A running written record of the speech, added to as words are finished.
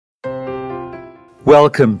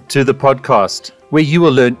Welcome to the podcast, where you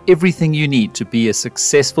will learn everything you need to be a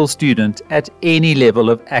successful student at any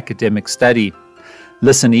level of academic study.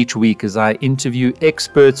 Listen each week as I interview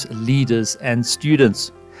experts, leaders, and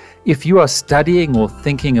students. If you are studying or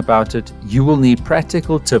thinking about it, you will need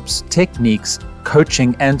practical tips, techniques,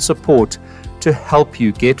 coaching, and support to help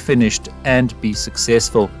you get finished and be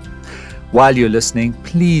successful. While you're listening,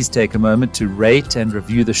 please take a moment to rate and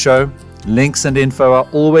review the show. Links and info are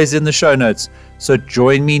always in the show notes, so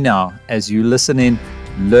join me now as you listen in,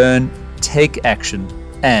 learn, take action,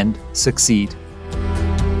 and succeed.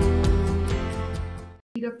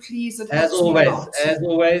 As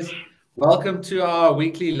always, welcome to our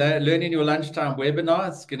weekly Learn in Your Lunchtime webinar.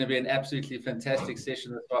 It's going to be an absolutely fantastic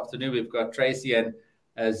session this afternoon. We've got Tracey and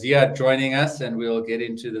Ziad joining us, and we'll get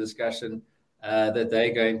into the discussion that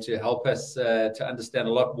they're going to help us to understand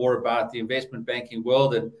a lot more about the investment banking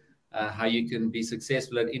world and how you can be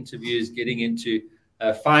successful at interviews, getting into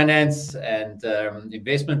finance and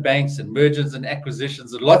investment banks and mergers and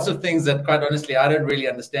acquisitions and lots of things that, quite honestly, I don't really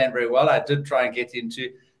understand very well. I did try and get into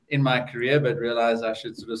in my career, but realized I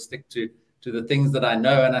should sort of stick to the things that I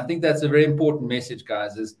know. And I think that's a very important message,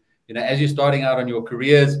 guys, is, as you're starting out on your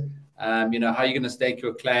careers, how you're going to stake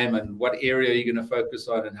your claim and what area you're going to focus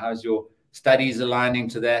on and how's your studies aligning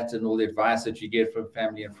to that and all the advice that you get from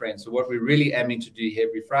family and friends. So what we're really aiming to do here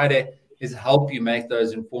every Friday is help you make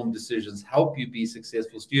those informed decisions, help you be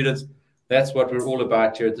successful students. That's what we're all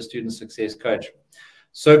about here at the Student Success Coach.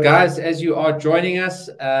 So guys, as you are joining us,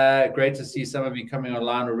 great to see some of you coming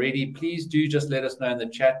online already. Please do just let us know in the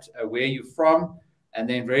chat where you're from, and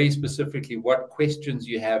then very specifically what questions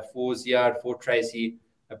you have for Ziad, for Tracey,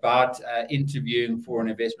 about interviewing for an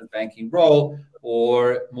investment banking role,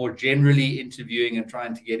 or more generally interviewing and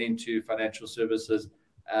trying to get into financial services,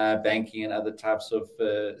 banking, and other types of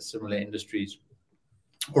similar industries.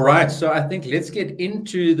 All right, so I think let's get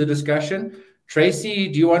into the discussion. Tracey,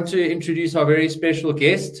 do you want to introduce our very special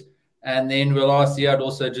guest? And then we'll ask Ziad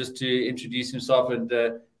also just to introduce himself and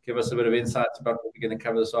give us a bit of insights about what we're going to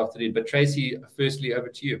cover this afternoon. But Tracey, firstly, over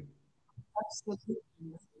to you. Absolutely.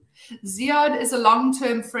 Ziad is a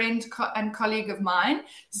long-term friend and colleague of mine.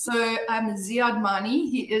 So Ziad Mani,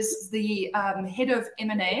 he is the head of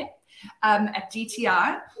M&A at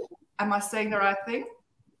DTI. Am I saying the right thing?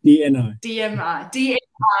 DNI.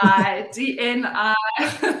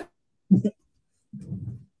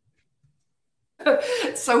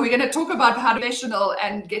 So we're going to talk about how to professional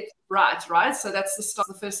and get right? So that's the start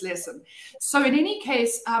of the first lesson. So in any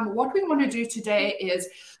case, what we want to do today is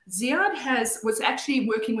Ziad was actually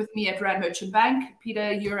working with me at Rand Merchant Bank.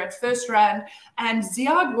 Peter, you're at First Rand. And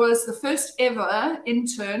Ziad was the first ever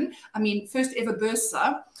first ever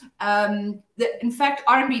bursar. In fact,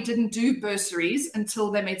 RMB didn't do bursaries until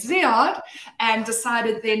they met Ziad and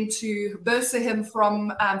decided then to bursar him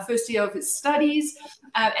from first year of his studies.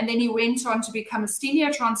 And then he went on to become a senior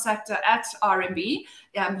transactor at RMB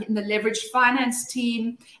in the leveraged finance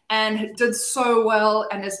team, and did so well,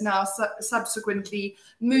 and has now subsequently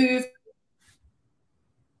moved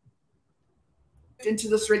into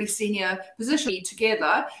this really senior position.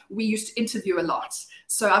 Together, we used to interview a lot.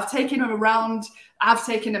 So I've taken him around.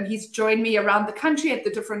 He's joined me around the country at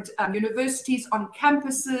the different universities, on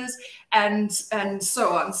campuses, and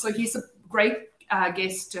so on. So he's a great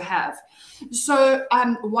guest to have. So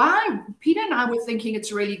why Peter and I were thinking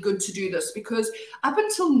it's really good to do this, because up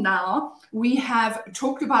until now we have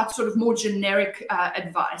talked about sort of more generic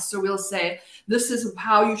advice. So we'll say this is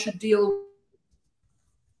how you should deal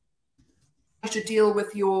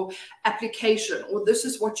with your application, or this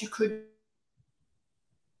is what you could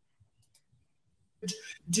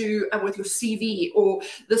do with your CV, or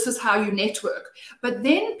this is how you network. But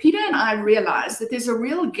then Peter and I realized that there's a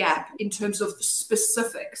real gap in terms of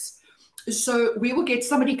specifics. So we will get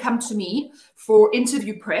somebody come to me for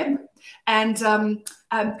interview prep, and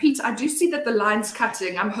Pete, I do see that the line's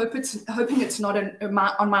cutting. I'm hoping it's not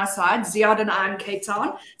on my side. Ziad and I in Cape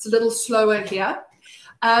Town. It's a little slower here.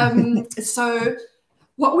 So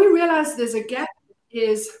what we realize there's a gap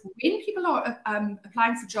is when people are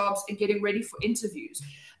applying for jobs and getting ready for interviews,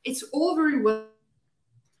 it's all very well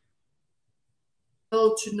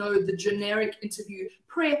to know the generic interview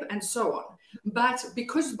prep and so on. But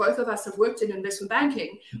because both of us have worked in investment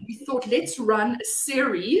banking, we thought, let's run a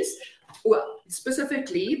series. Well,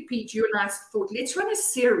 specifically, Pete, you and I thought, let's run a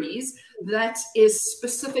series that is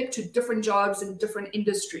specific to different jobs in different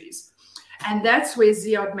industries. And that's where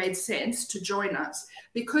Ziad made sense to join us,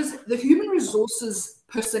 because the human resources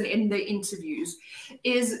person in the interviews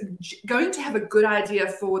is going to have a good idea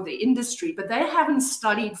for the industry, but they haven't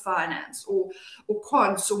studied finance or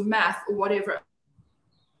quants or math or whatever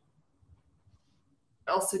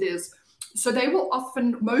else it is. So they will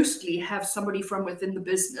often mostly have somebody from within the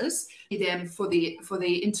business then for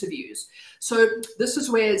the interviews. So this is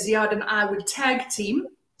where Ziad and I would tag team.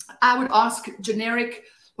 I would ask generic,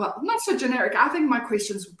 well, not so generic. I think my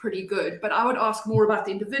questions were pretty good, but I would ask more about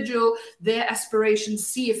the individual, their aspirations,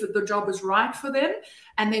 see if the job is right for them.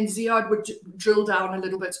 And then Ziad would drill down a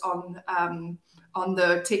little bit on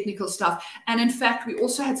the technical stuff. And in fact, we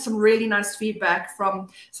also had some really nice feedback from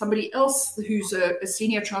somebody else who's a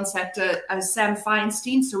senior transactor, Sam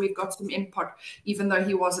Feinstein. So we've got some input, even though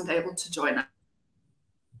he wasn't able to join us.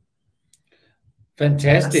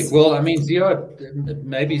 Fantastic. Well, I mean, Ziad,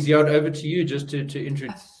 maybe Ziad, over to you just to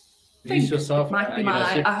introduce yourself. It might be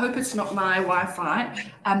I hope it's not my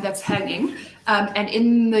Wi-Fi that's hanging. And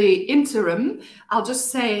in the interim, I'll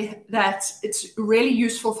just say that it's really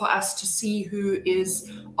useful for us to see who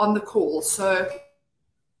is on the call. So,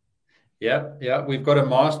 yeah, we've got a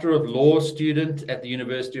Master of Law student at the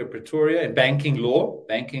University of Pretoria in banking law.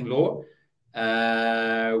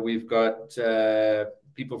 We've got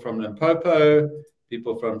people from Limpopo,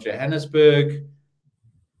 people from Johannesburg.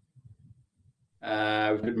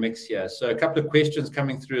 We've got a mix here. So a couple of questions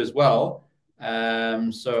coming through as well.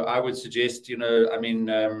 So I would suggest,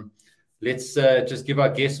 let's just give our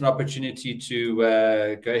guest an opportunity to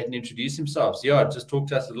go ahead and introduce himself. Ziad, just talk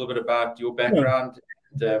to us a little bit about your background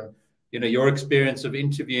and, your experience of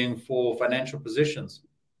interviewing for financial positions.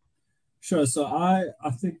 Sure. So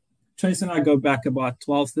I think Tracey and I go back about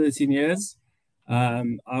 12, 13 years.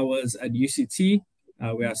 I was at UCT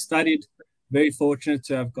where I studied. Very fortunate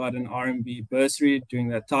to have got an RMB bursary during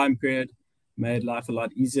that time period. Made life a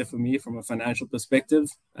lot easier for me from a financial perspective.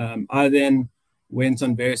 I then went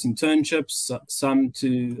on various internships, some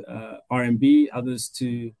to RMB, others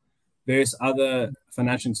to various other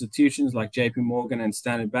financial institutions like JP Morgan and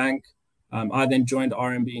Standard Bank. I then joined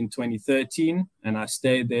RMB in 2013 and I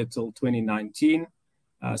stayed there till 2019.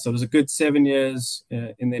 So it was a good 7 years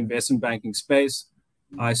in the investment banking space.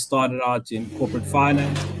 I started out in corporate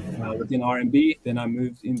finance within RMB. Then I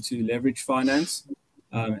moved into leverage finance.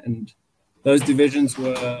 And those divisions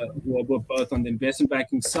were both on the investment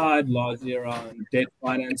banking side, largely around debt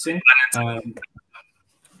financing.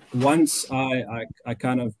 Once I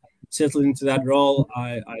kind of settled into that role,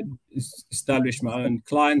 I established my own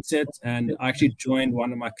client set, and I actually joined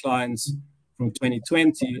one of my clients from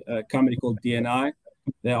 2020, a company called DNI.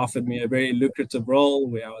 They offered me a very lucrative role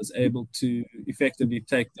where I was able to effectively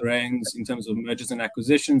take the reins in terms of mergers and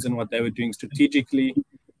acquisitions and what they were doing strategically.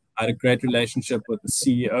 I had a great relationship with the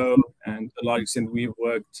CEO, and to a large extent, we've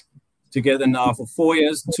worked together now for 4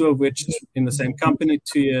 years, 2 of which in the same company,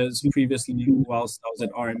 2 years previously whilst I was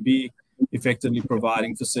at RMB, effectively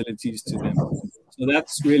providing facilities to them. So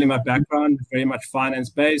that's really my background, very much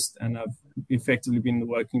finance-based, and I've effectively been in the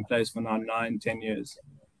working place for now 9, 10 years.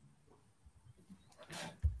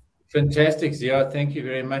 Fantastic, Ziad. Thank you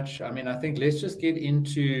very much. I think let's just get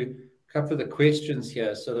into a couple of the questions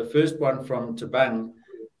here. So the first one from Tabang.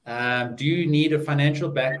 Do you need a financial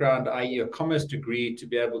background, i.e. a commerce degree, to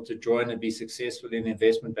be able to join and be successful in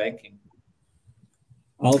investment banking?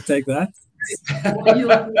 I'll take that.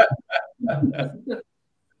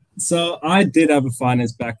 So I did have a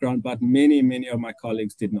finance background, but many of my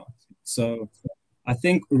colleagues did not. So I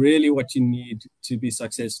think really what you need to be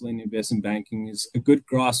successful in investment banking is a good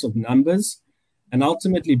grasp of numbers and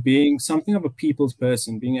ultimately being something of a people's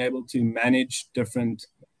person, being able to manage different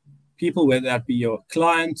people, whether that be your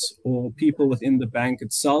clients or people within the bank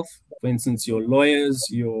itself. For instance, your lawyers,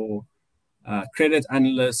 your credit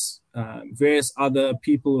analysts, various other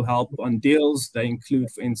people who help on deals. They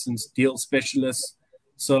include, for instance, deal specialists.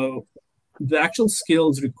 So the actual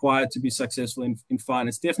skills required to be successful in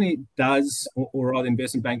finance definitely does, or rather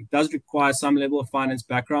investment banking, does require some level of finance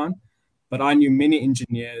background. But I knew many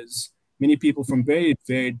engineers, many people from very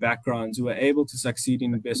varied backgrounds who were able to succeed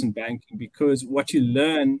in investment banking because what you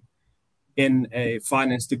learn in a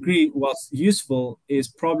finance degree, whilst useful, is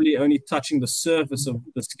probably only touching the surface of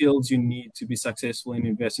the skills you need to be successful in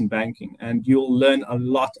investment banking. And you'll learn a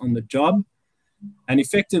lot on the job. And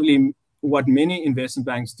effectively, what many investment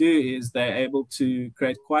banks do is they're able to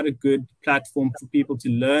create quite a good platform for people to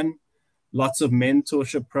learn. Lots of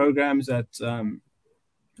mentorship programs that a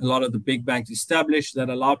lot of the big banks establish that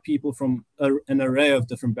allow people from an array of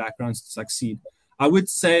different backgrounds to succeed. I would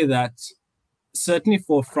say that certainly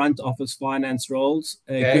for front office finance roles,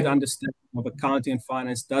 a good understanding of accounting and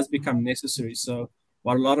finance does become necessary. So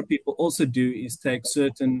what a lot of people also do is take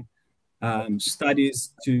certain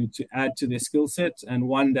studies to add to their skill set. And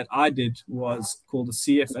one that I did was called the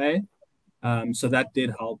CFA. So that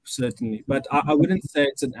did help, certainly. But I wouldn't say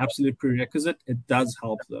it's an absolute prerequisite. It does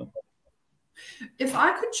help, though. If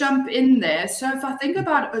I could jump in there, so if I think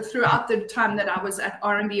about throughout the time that I was at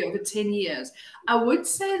RMB over 10 years, I would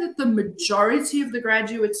say that the majority of the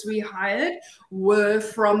graduates we hired were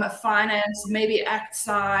from a finance, maybe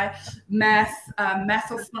ACT-SCI,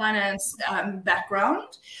 math or finance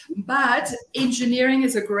background. But engineering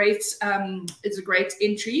is a great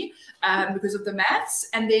entry because of the maths.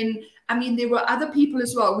 And then, I mean, there were other people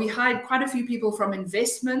as well. We hired quite a few people from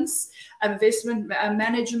investment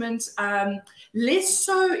management, less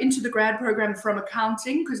so into the grad program from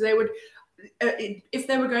accounting, because they would, if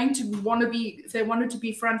they were going to if they wanted to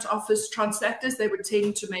be front office transactors, they would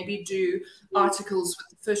tend to maybe do articles with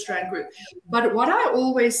the first rank group. But what I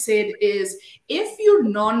always said is, if your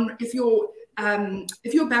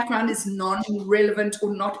background is non-relevant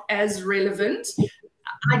or not as relevant,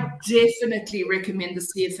 I definitely recommend the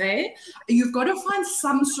CFA. You've got to find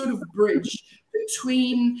some sort of bridge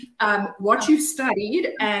between what you've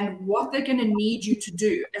studied and what they're going to need you to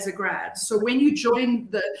do as a grad. So when you join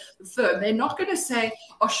the firm, they're not going to say,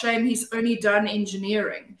 oh, shame, he's only done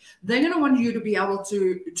engineering. They're going to want you to be able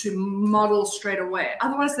to model straight away.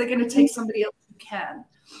 Otherwise, they're going to take somebody else who can.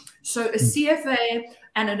 So a CFA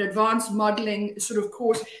and an advanced modeling sort of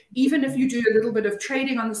course, even if you do a little bit of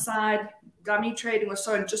trading on the side, dummy trading or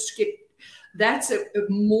so, and just to get, that's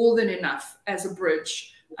more than enough as a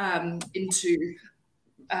bridge into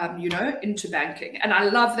banking. And I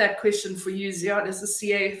love that question for you, Ziad. Is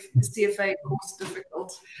the CFA course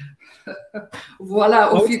difficult? Voila,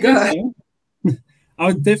 off you go. So. I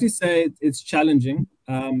would definitely say it's challenging,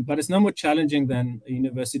 but it's no more challenging than a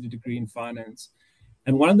university degree in finance.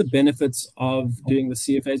 And one of the benefits of doing the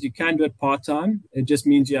CFA is you can do it part-time. It just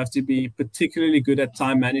means you have to be particularly good at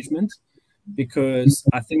time management, because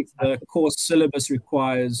I think the course syllabus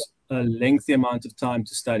requires a lengthy amount of time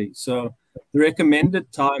to study. So the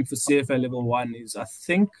recommended time for CFA level 1 is, I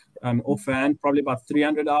think, offhand, probably about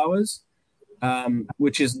 300 hours,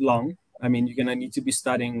 which is long. I mean, you're going to need to be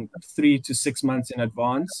studying 3 to 6 months in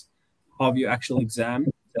advance of your actual exam.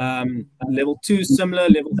 Level 2, similar.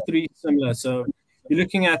 Level 3, similar. So you're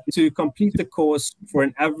looking at, to complete the course for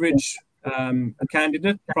an average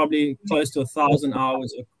candidate, probably close to 1,000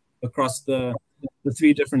 hours across the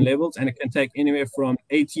 3 different levels, and it can take anywhere from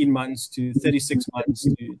 18 months to 36 months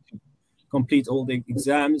to complete all the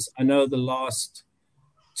exams. I know the last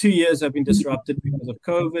 2 years have been disrupted because of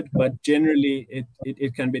COVID, but generally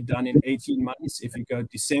it can be done in 18 months if you go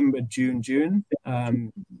December, June.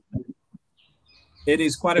 It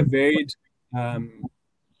is quite a varied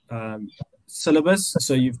syllabus.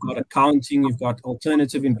 So you've got accounting, you've got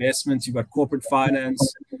alternative investments, you've got corporate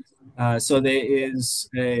finance. So there is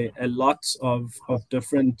a lot of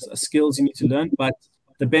different skills you need to learn, but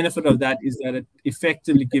the benefit of that is that it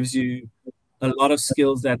effectively gives you a lot of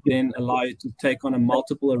skills that then allow you to take on a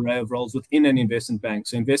multiple array of roles within an investment bank.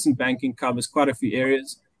 So investment banking covers quite a few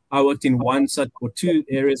areas. I worked in one such or 2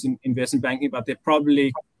 areas in investment banking, but they're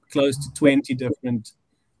probably close to 20 different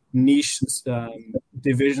niche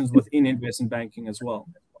divisions within investment banking as well.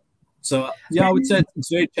 So yeah, I would say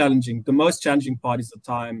it's very challenging. The most challenging part is the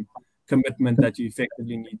time commitment that you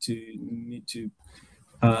effectively need to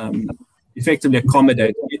effectively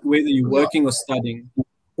accommodate. Whether you're working or studying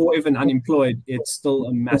or even unemployed, it's still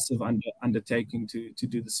a massive undertaking to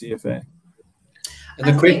do the CFA. And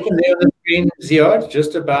the question there on the screen, Ziad,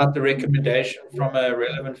 just about the recommendation from a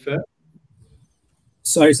relevant firm.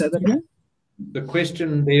 Sorry, say that again? The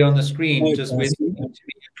question there on the screen, just whether you need to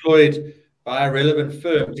be employed by a relevant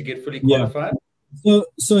firm to get fully qualified. Yeah.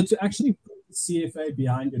 So to actually put the CFA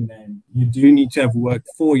behind your name, you do need to have worked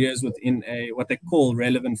 4 years within what they call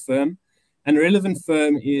relevant firm. And a relevant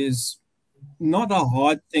firm is not a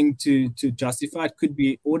hard thing to justify. It could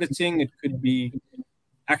be auditing, it could be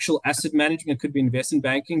actual asset management, it could be investment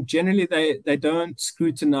banking. Generally, they don't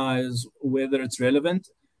scrutinize whether it's relevant.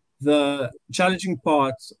 The challenging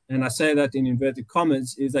part, and I say that in inverted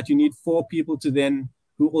commas, is that you need 4 people to then,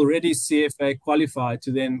 who already CFA qualified,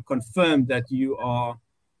 to then confirm that you are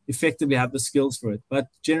effectively have the skills for it. But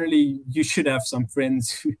generally, you should have some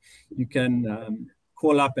friends who you can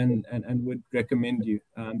call up and would recommend you.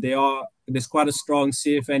 There's quite a strong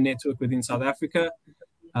CFA network within South Africa,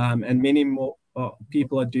 and many more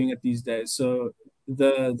people are doing it these days. So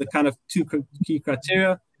the kind of 2 key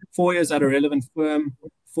criteria: 4 years at a relevant firm,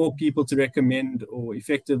 4 people to recommend or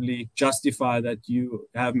effectively justify that you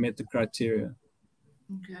have met the criteria.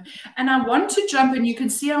 Okay. And I want to jump in. You can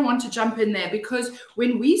see I want to jump in there because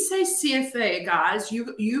when we say CFA, guys,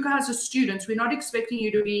 you guys are students. We're not expecting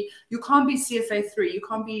you to be, you can't be CFA 3. You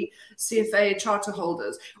can't be CFA charter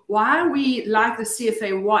holders. Why we like the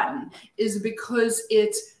CFA 1 is because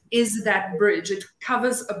it is that bridge. It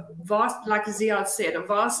covers a vast, like Ziad said, a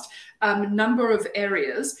vast number of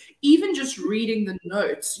areas. Even just reading the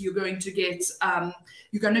notes, you're going to get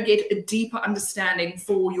a deeper understanding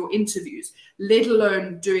for your interviews, let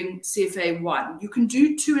alone doing CFA 1. You can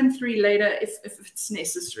do 2 and 3 later if it's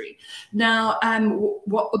necessary. Now,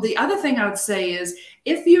 what the other thing I would say is,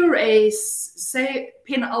 if you're say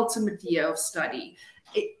penultimate year of study,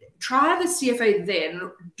 try the CFA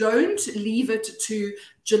then. Don't leave it to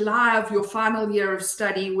July of your final year of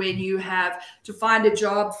study when you have to find a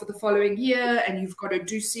job for the following year and you've got to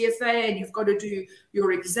do CFA and you've got to do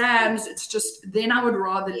your exams. It's just, then I would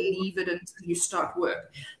rather leave it until you start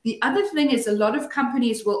work. The other thing is, a lot of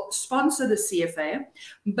companies will sponsor the CFA,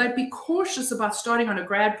 but be cautious about starting on a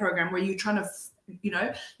grad program where you're trying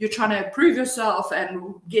to prove yourself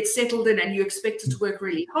and get settled in, and you expect it to work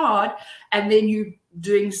really hard, and then you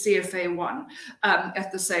doing CFA 1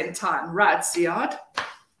 at the same time. Right, Ziad?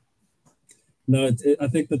 No, I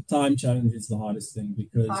think the time challenge is the hardest thing,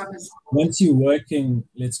 because once you're working,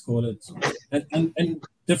 let's call it, and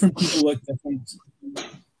different people work different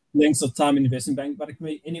lengths of time in investment bank, but it can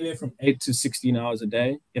be anywhere from 8 to 16 hours a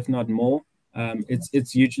day, if not more.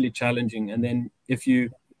 It's hugely challenging. And then if you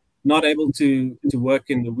not able to work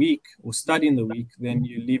in the week or study in the week, then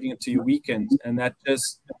you're leaving it to your weekends, and that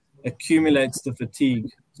just accumulates the fatigue.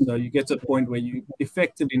 So you get to a point where you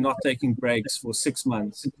effectively not taking breaks for 6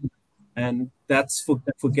 months, and that's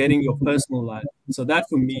forgetting your personal life. So that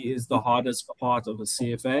for me is the hardest part of a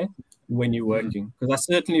CFA when you're working, because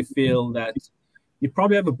I certainly feel that you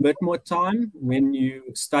probably have a bit more time when you're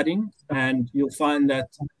studying, and you'll find that,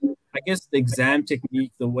 I guess, the exam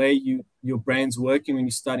technique, the way your brain's working when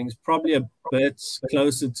you're studying, is probably a bit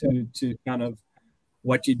closer to kind of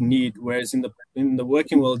what you'd need. Whereas in the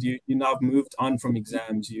working world, you now have moved on from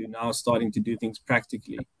exams. You're now starting to do things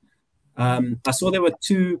practically. I saw there were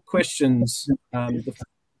 2 questions.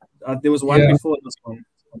 There was one before this one.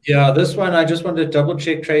 Yeah, this one, I just wanted to double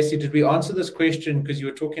check, Tracey. Did we answer this question? Because you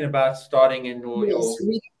were talking about starting in your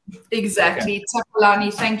exactly.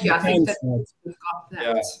 Tapalani, thank you. I think that we've got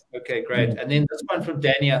that. Yeah. Okay, great. And then this one from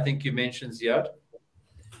Danny, I think you mentioned, Ziad.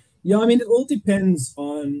 Yeah, I mean, it all depends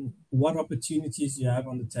on what opportunities you have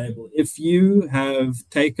on the table. If you have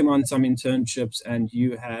taken on some internships and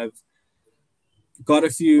you have got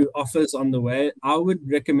a few offers on the way, I would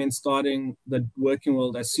recommend starting the working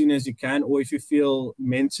world as soon as you can, or if you feel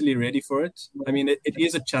mentally ready for it. I mean, it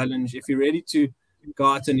is a challenge. If you're ready to go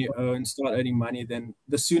out on your own, start earning money, then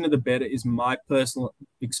the sooner the better, is my personal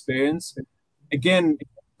experience. Again,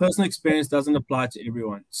 personal experience doesn't apply to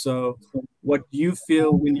everyone. So what you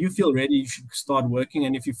feel, when you feel ready, you should start working.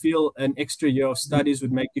 And if you feel an extra year of studies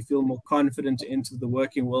would make you feel more confident to enter the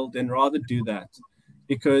working world, then rather do that.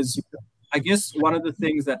 Because I guess one of the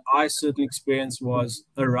things that I certainly experienced was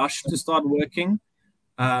a rush to start working.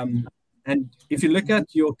 And if you look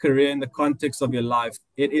at your career in the context of your life,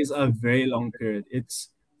 it is a very long period.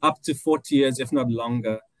 It's up to 40 years, if not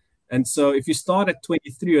longer. And so if you start at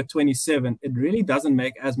 23 or 27, it really doesn't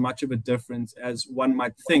make as much of a difference as one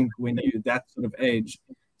might think when you're that sort of age.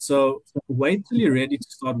 So wait till you're ready to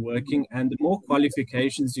start working, and the more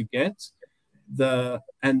qualifications you get, the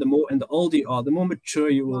older you are, the more mature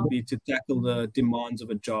you will be to tackle the demands of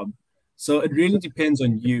a job. So it really depends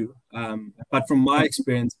on you. But from my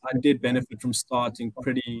experience, I did benefit from starting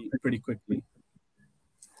pretty quickly.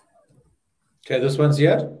 Okay, this one's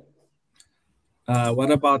Ziad.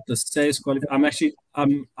 What about the sales qualification?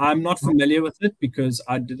 I'm not familiar with it because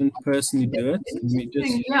I didn't personally do it.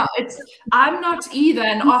 Yeah, I'm not either.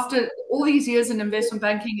 And after all these years in investment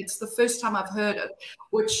banking, it's the first time I've heard it,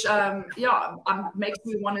 which makes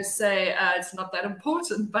me want to say it's not that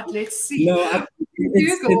important. But let's see. No, I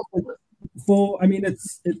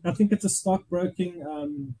think it's a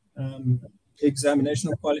stockbroking examination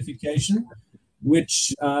or qualification,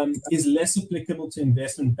 which is less applicable to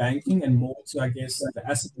investment banking and more to, I guess, the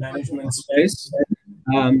asset management space.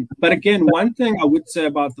 But again, one thing I would say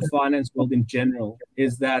about the finance world in general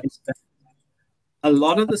is that a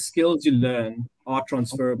lot of the skills you learn are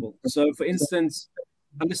transferable. So, for instance,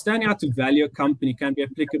 understanding how to value a company can be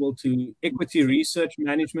applicable to equity research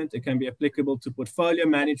management. It can be applicable to portfolio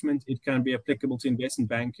management. It can be applicable to investment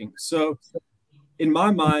banking. So, in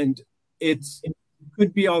my mind, it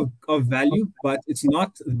could be of value, but it's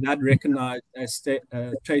not that recognized, as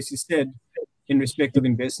Tracey said, in respect of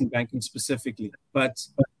investment banking specifically. But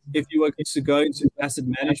if you were to go into asset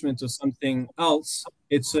management or something else,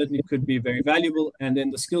 it certainly could be very valuable. And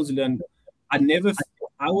then the skills you learn, I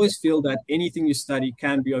always feel that anything you study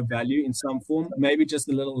can be of value in some form, maybe just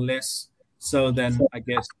a little less so than, I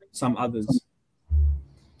guess, some others.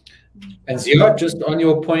 And Ziad, just on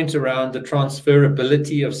your point around the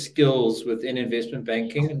transferability of skills within investment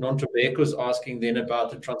banking, Nontobeko was asking then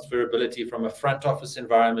about the transferability from a front office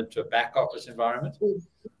environment to a back office environment.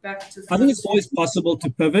 I think it's always possible to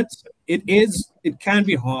pivot. It can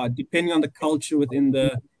be hard depending on the culture within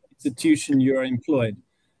the institution you're employed.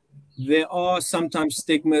 There are sometimes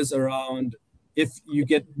stigmas around if you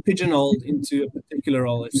get pigeonholed into a particular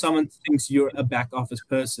role, if someone thinks you're a back office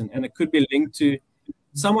person, and it could be linked to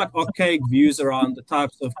somewhat archaic views around the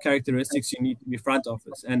types of characteristics you need to be front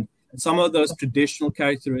office. And some of those traditional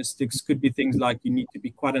characteristics could be things like you need to be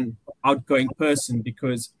quite an outgoing person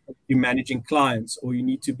because you're managing clients, or you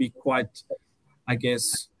need to be quite, I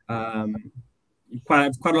guess,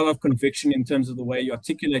 quite a lot of conviction in terms of the way you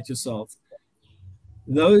articulate yourself.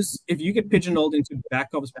 Those, if you get pigeonholed into back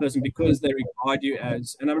office person because they regard you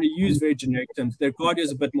as, and I'm going to use very generic terms, they regard you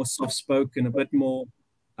as a bit more soft-spoken, a bit more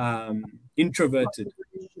introverted,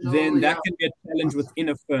 then that can be a challenge within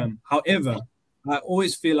a firm. However, I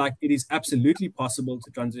always feel like it is absolutely possible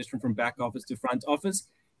to transition from back office to front office.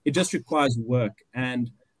 It just requires work, and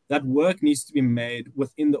that work needs to be made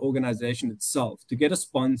within the organization itself. To get a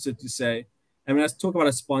sponsor to say, and when I talk about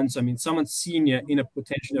a sponsor, I mean someone senior in a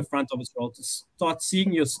potentially front office role, to start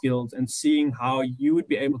seeing your skills and seeing how you would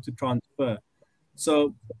be able to transfer.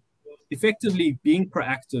 So effectively being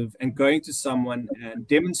proactive and going to someone and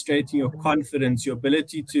demonstrating your confidence, your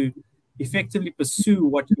ability to effectively pursue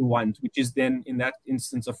what you want, which is then in that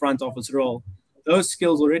instance a front office role. Those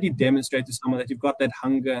skills already demonstrate to someone that you've got that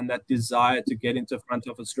hunger and that desire to get into a front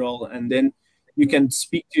office role. And then you can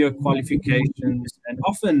speak to your qualifications, and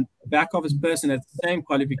often a back office person has the same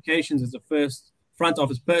qualifications as the first front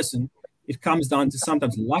office person. It comes down to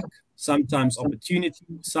sometimes luck, sometimes opportunity,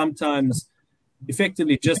 sometimes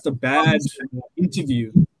effectively just a bad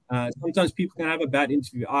interview. Sometimes people can have a bad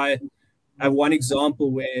interview. I have one example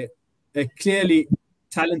where a clearly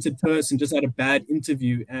talented person just had a bad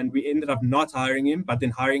interview, and we ended up not hiring him, but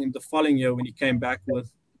then hiring him the following year when he came back with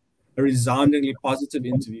a resoundingly positive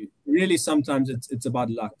interview. Really, sometimes it's about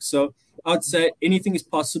luck. So I would say anything is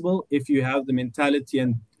possible if you have the mentality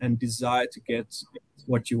and desire to get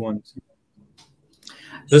what you want.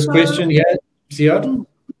 This question here, Ziad?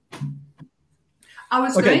 I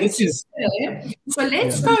was okay, going to say, so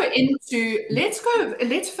let's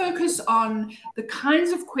focus on the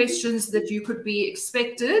kinds of questions that you could be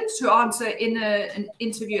expected to answer in an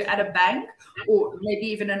interview at a bank, or maybe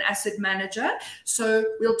even an asset manager. So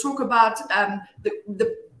we'll talk about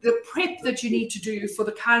the prep that you need to do for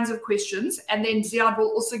the kinds of questions, and then Ziad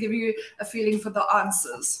will also give you a feeling for the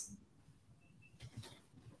answers.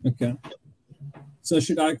 Okay. So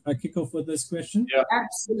should I kick off with this question? Yeah,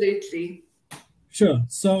 absolutely. Sure.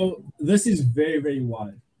 So this is very, very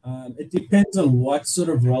wide. It depends on what sort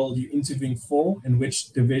of role you're interviewing for and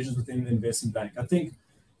which divisions within the investment bank. I think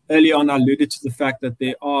early on I alluded to the fact that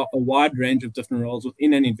there are a wide range of different roles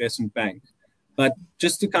within an investment bank. But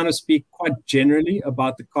just to kind of speak quite generally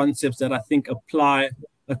about the concepts that I think apply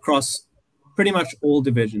across pretty much all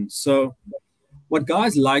divisions. So what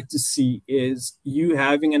guys like to see is you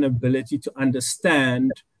having an ability to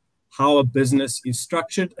understand how a business is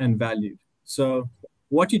structured and valued. So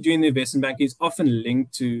what you do in the investment bank is often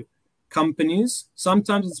linked to companies.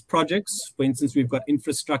 Sometimes it's projects. For instance, we've got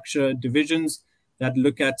infrastructure divisions that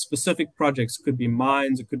look at specific projects. It could be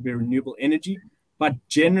mines, it could be renewable energy. But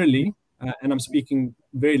generally, and I'm speaking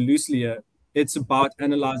very loosely here, it's about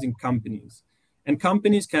analyzing companies. And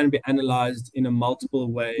companies can be analyzed in a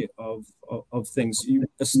multiple way of things.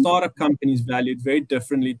 A startup company is valued very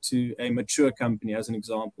differently to a mature company, as an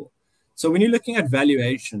example. So when you're looking at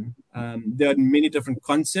valuation, there are many different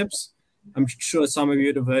concepts. I'm sure some of you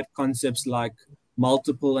would have heard concepts like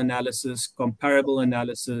multiple analysis, comparable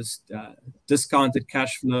analysis, discounted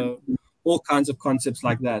cash flow, all kinds of concepts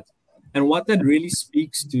like that. And what that really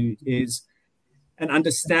speaks to is an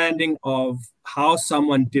understanding of how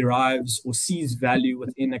someone derives or sees value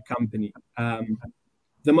within a company.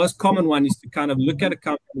 The most common one is to kind of look at a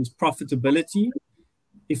company's profitability,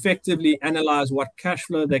 effectively analyze what cash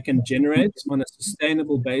flow they can generate on a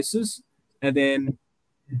sustainable basis, and then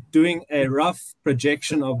doing a rough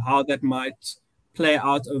projection of how that might play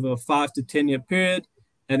out over a 5 to 10 year period,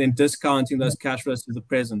 and then discounting those cash flows to the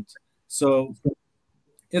present. So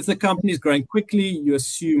if the company is growing quickly, you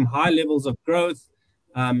assume high levels of growth.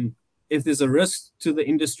 If there's a risk to the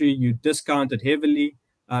industry, you discount it heavily.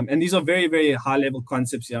 And these are very, very high level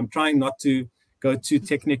concepts here. I'm trying not to go too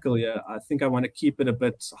technical here. I think I want to keep it a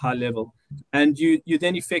bit high level. And you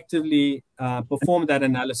then effectively perform that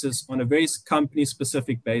analysis on a very company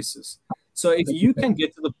specific basis. So if you can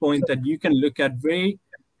get to the point that you can look at very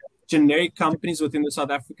generic companies within the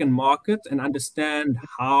South African market and understand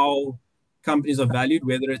how companies are valued,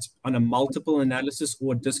 whether it's on a multiple analysis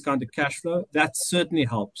or discounted cash flow, that certainly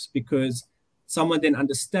helps, because someone then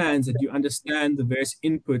understands that you understand the various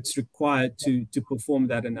inputs required to perform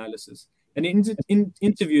that analysis. And in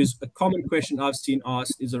interviews, a common question I've seen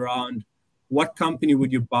asked is around what company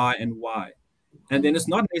would you buy and why? And then it's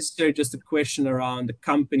not necessarily just a question around the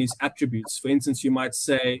company's attributes. For instance, you might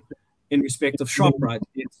say, in respect of ShopRite,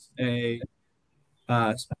 it's a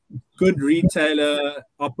good retailer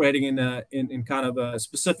operating in kind of a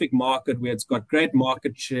specific market where it's got great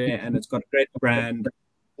market share and it's got a great brand.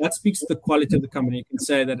 That speaks to the quality of the company. You can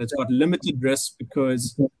say that it's got limited risk because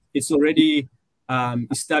it's already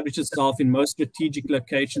established itself in most strategic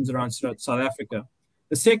locations around South Africa.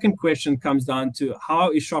 The second question comes down to,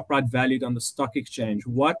 how is ShopRite valued on the stock exchange?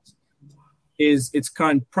 What is its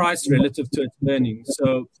current price relative to its earnings?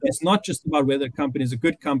 So it's not just about whether a company is a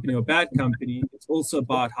good company or a bad company. It's also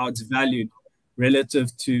about how it's valued relative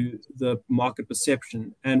to the market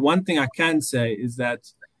perception. And one thing I can say is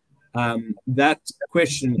that that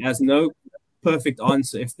question has no perfect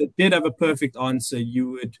answer. If it did have a perfect answer,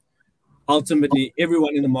 you would ultimately,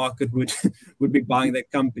 everyone in the market would be buying that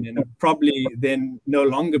company, and it would probably then no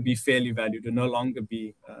longer be fairly valued or no longer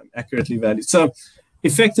be accurately valued. So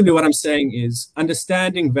effectively what I'm saying is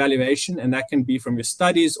understanding valuation, and that can be from your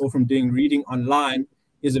studies or from doing reading online,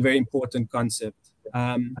 is a very important concept.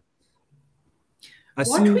 I'm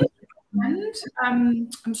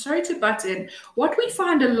sorry to butt in. What we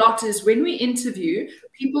find a lot is when we interview,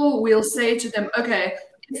 people will say to them, okay,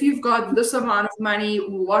 if you've got this amount of money,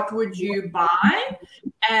 what would you buy?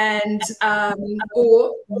 And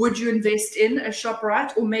or would you invest in a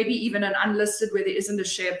ShopRite, or maybe even an unlisted where there isn't a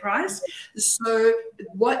share price? So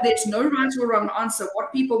there's no right or wrong answer.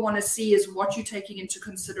 What people want to see is what you're taking into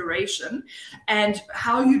consideration and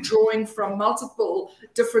how you're drawing from multiple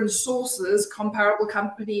different sources, comparable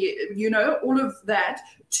company, all of that,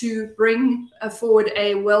 to bring forward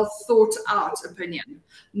a well thought out opinion,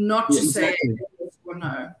 not to say yes or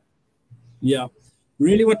no. Yeah.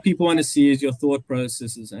 Really what people want to see is your thought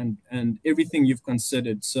processes and everything you've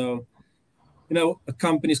considered. So, a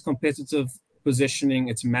company's competitive positioning,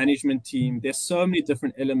 its management team, there's so many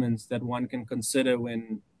different elements that one can consider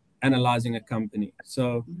when analyzing a company.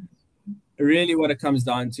 So really what it comes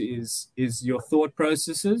down to is your thought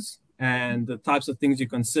processes and the types of things you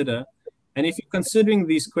consider. And if you're considering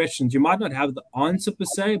these questions, you might not have the answer per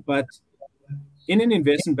se, but in an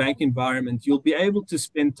investment bank environment, you'll be able to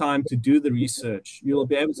spend time to do the research. You'll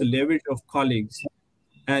be able to leverage off colleagues.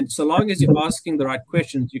 And so long as you're asking the right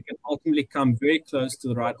questions, you can ultimately come very close to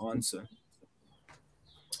the right answer.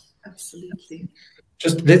 Absolutely.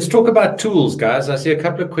 Just let's talk about tools, guys. I see a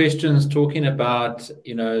couple of questions talking about,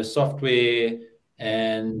 software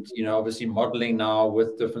and, obviously modeling now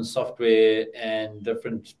with different software and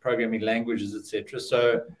different programming languages, etc.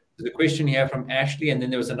 So there's a question here from Ashley, and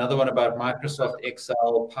then there was another one about Microsoft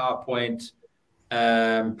Excel, PowerPoint,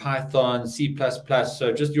 Python, C++.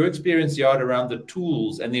 So just your experience, Yard, around the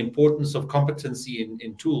tools and the importance of competency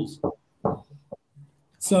in tools.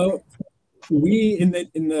 So we in the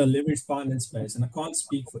leveraged finance space, and I can't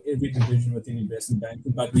speak for every division within investment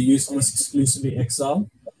banking, but we use almost exclusively Excel.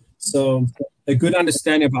 So a good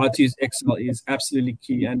understanding of how to use Excel is absolutely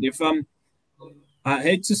key. And if I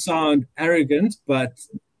hate to sound arrogant, but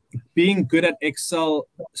being good at Excel,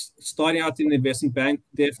 starting out in the investment bank,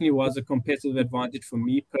 definitely was a competitive advantage for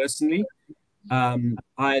me personally. I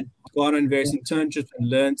had gone on various internships and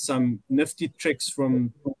learned some nifty tricks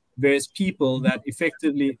from various people that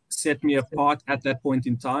effectively set me apart at that point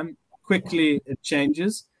in time. Quickly, it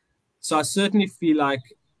changes. So I certainly feel like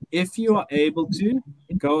if you are able to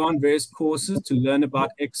go on various courses to learn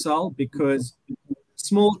about Excel, because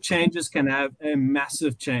small changes can have a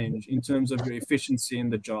massive change in terms of your efficiency in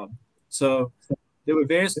the job. So there were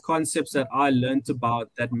various concepts that I learned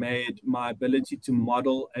about that made my ability to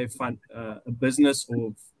model a business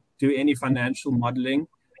or do any financial modeling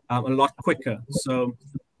a lot quicker. So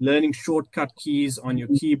learning shortcut keys on your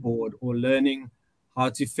keyboard, or learning how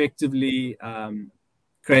to effectively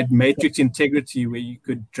create matrix integrity where you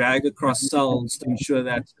could drag across cells to ensure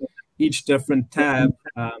that each different tab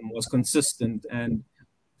was consistent, and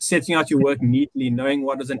setting out your work neatly, knowing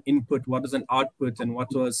what is an input, what is an output, and what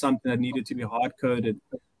was something that needed to be hard-coded.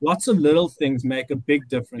 Lots of little things make a big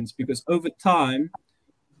difference, because over time,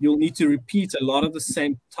 you'll need to repeat a lot of the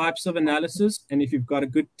same types of analysis. And if you've got a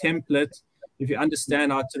good template, if you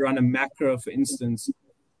understand how to run a macro, for instance,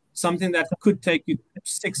 something that could take you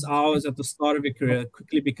 6 hours at the start of your career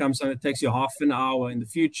quickly becomes something that takes you half an hour in the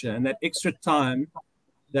future. And that extra time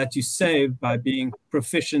that you save by being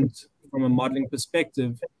proficient from a modeling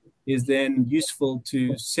perspective is then useful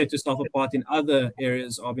to set yourself apart in other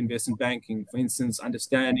areas of investment banking. For instance,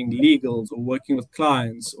 understanding legals or working with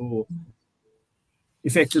clients, or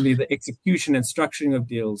effectively the execution and structuring of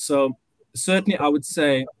deals. So certainly I would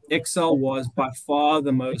say Excel was by far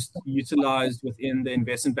the most utilized within the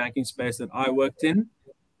investment banking space that I worked in.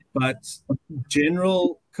 But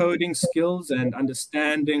general coding skills and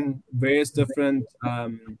understanding various different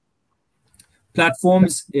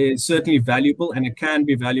platforms is certainly valuable, and it can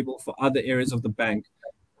be valuable for other areas of the bank.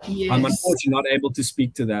 Yes. I'm unfortunately not able to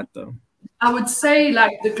speak to that, though. I would say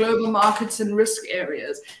like the global markets and risk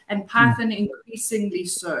areas, and Python increasingly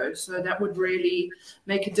so. So that would really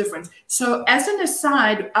make a difference. So as an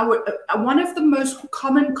aside, one of the most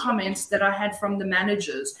common comments that I had from the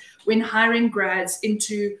managers when hiring grads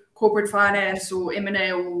into corporate finance or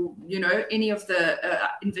M&A or, any of the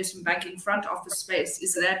investment banking front office space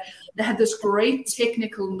is that they had this great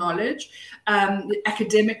technical knowledge,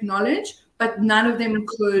 academic knowledge, but none of them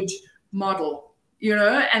could model.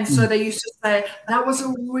 And so they used to say that was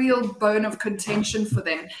a real bone of contention for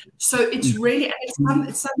them. So it's really, it's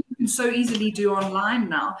something you can so easily do online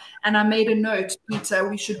now. And I made a note, Peter,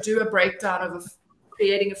 we should do a breakdown of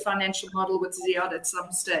creating a financial model with Ziad at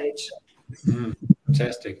some stage.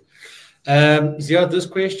 Fantastic. Ziad, this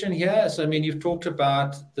question here. So, you've talked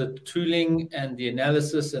about the tooling and the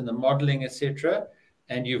analysis and the modeling, etc.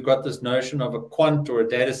 And you've got this notion of a quant or a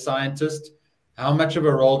data scientist. How much of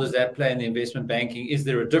a role does that play in the investment banking? Is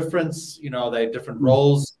there a difference? Are there different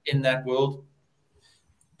roles in that world?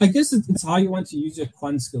 I guess it's how you want to use your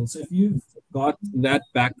quant skills. So if you've got that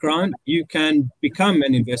background, you can become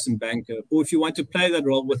an investment banker. Or if you want to play that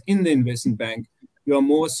role within the investment bank, you're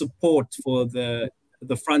more support for the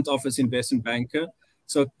front office investment banker.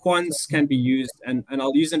 So quants can be used, and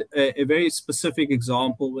I'll use a very specific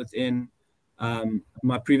example within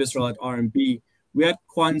my previous role at RMB. We had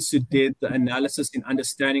quants who did the analysis in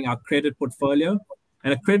understanding our credit portfolio.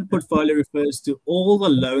 And a credit portfolio refers to all the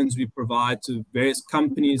loans we provide to various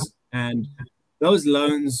companies. And those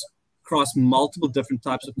loans cross multiple different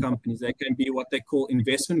types of companies. They can be what they call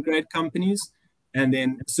investment grade companies, and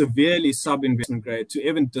then severely sub-investment grade to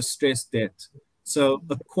even distressed debt. So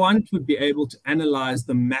a quant would be able to analyze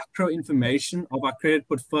the macro information of our credit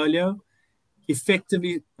portfolio,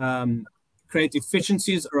 effectively create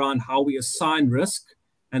efficiencies around how we assign risk.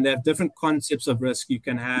 And they have different concepts of risk. You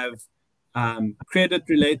can have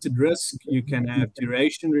credit-related risk. You can have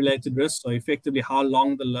duration-related risk. So effectively how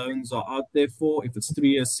long the loans are out there for, if it's 3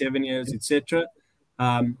 years, 7 years, etc.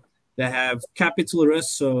 They have capital risk.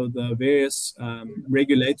 So the various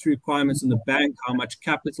regulatory requirements in the bank, how much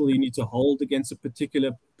capital you need to hold against a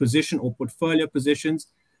particular position or portfolio positions.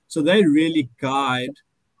 So they really guide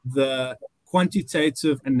the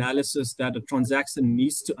quantitative analysis that a transaction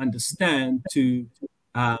needs to understand to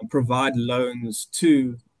provide loans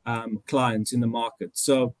to clients in the market.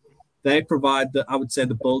 So they provide I would say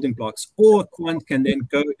the building blocks. Or a quant can then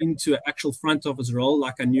go into an actual front office role,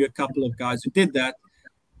 like I knew a couple of guys who did that.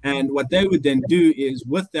 And what they would then do is,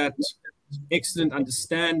 with that excellent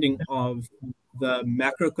understanding of the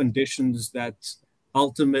macro conditions that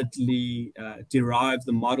ultimately derive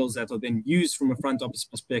the models that are then used from a front office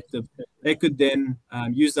perspective, they could then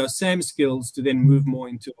use those same skills to then move more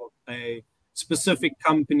into a specific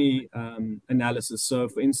company analysis. So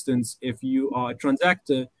for instance, if you are a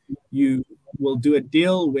transactor, you will do a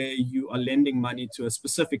deal where you are lending money to a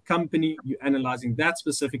specific company, you're analyzing that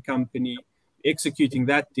specific company, executing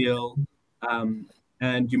that deal,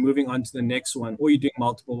 and you're moving on to the next one, or you're doing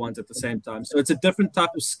multiple ones at the same time. So it's a different type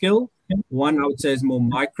of skill. One, I would say, is more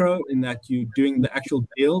micro in that you're doing the actual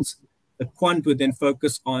deals. The quant would then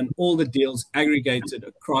focus on all the deals aggregated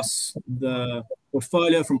across the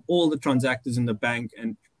portfolio from all the transactors in the bank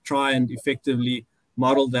and try and effectively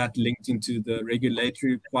model that linked into the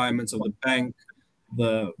regulatory requirements of the bank,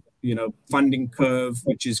 the funding curve,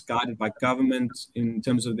 which is guided by government in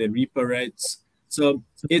terms of their repo rates. So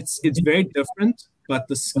it's very different, but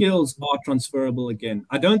the skills are transferable again.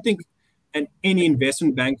 I don't think any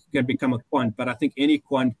investment bank can become a quant, but I think any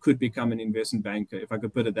quant could become an investment banker, if I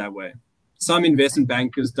could put it that way. Some investment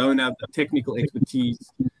bankers don't have the technical expertise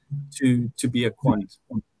to be a quant.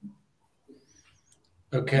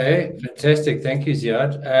 Okay, fantastic. Thank you,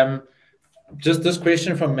 Ziad. Just this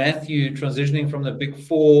question from Matthew, transitioning from the Big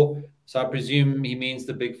Four. So I presume he means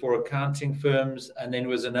the Big Four accounting firms. And then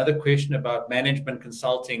was another question about management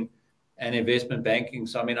consulting and investment banking.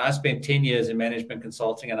 So, I spent 10 years in management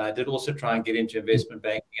consulting, and I did also try and get into investment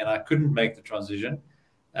banking, and I couldn't make the transition.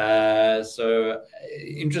 So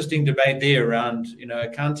interesting debate there around,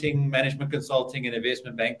 accounting, management consulting, and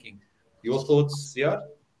investment banking. Your thoughts, Ziad?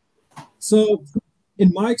 So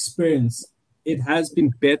in my experience, it has been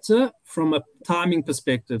better from a timing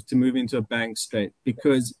perspective to move into a bank straight,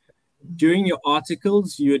 because during your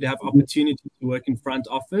articles, you would have opportunity to work in front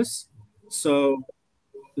office. So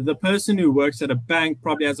the person who works at a bank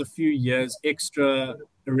probably has a few years extra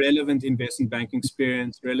relevant investment banking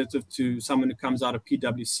experience relative to someone who comes out of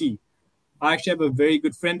PwC. I actually have a very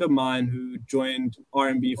good friend of mine who joined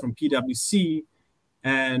RMB from PwC,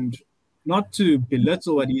 and not to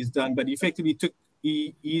belittle what he's done, but effectively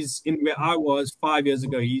he's in where I was 5 years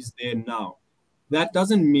ago, he's there now. That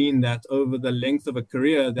doesn't mean that over the length of a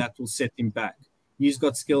career that will set him back. He's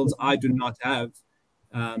got skills I do not have.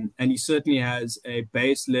 And he certainly has a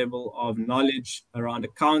base level of knowledge around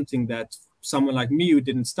accounting that someone like me who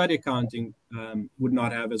didn't study accounting would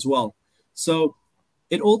not have as well. So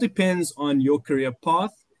it all depends on your career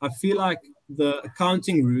path. I feel like the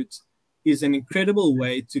accounting route is an incredible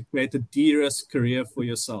way to create a de-risk career for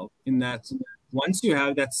yourself, in that once you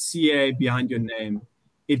have that CA behind your name,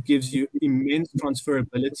 it gives you immense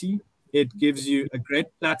transferability. It gives you a great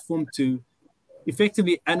platform to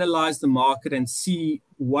effectively analyze the market and see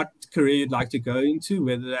what career you'd like to go into,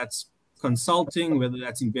 whether that's consulting, whether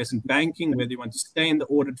that's investment banking, whether you want to stay in the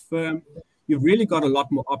audit firm. You've really got a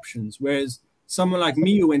lot more options. Whereas someone like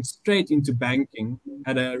me who went straight into banking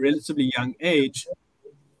at a relatively young age,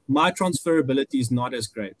 my transferability is not as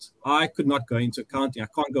great. I could not go into accounting. I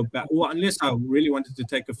can't go back, or unless I really wanted to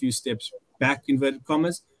take a few steps back, inverted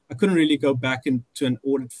commas, I couldn't really go back into an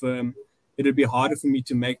audit firm. It would be harder for me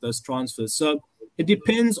to make those transfers. So it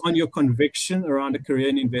depends on your conviction around a career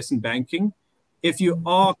in investment banking. If you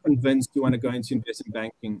are convinced you want to go into investment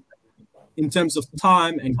banking, in terms of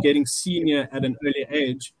time and getting senior at an early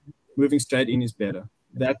age, moving straight in is better.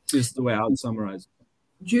 That is the way I would summarize it.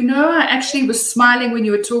 I actually was smiling when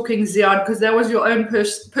you were talking, Ziad, because that was your own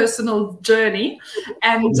personal journey,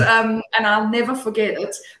 and I'll never forget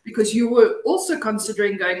it, because you were also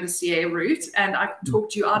considering going the CA route, and I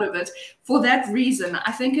talked you out of it for that reason.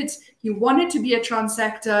 I think he wanted to be a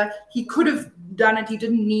transactor. He could have done it. He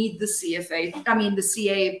didn't need the the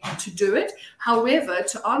CA to do it. However,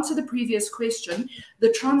 to answer the previous question,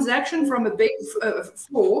 the transaction from a big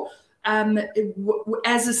four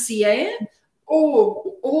as a CA,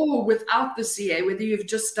 or without the CA, whether you've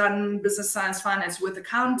just done business science finance with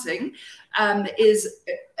accounting, is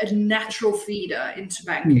a natural feeder into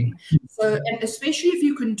banking. So, and especially if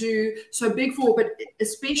you can do, so Big Four, but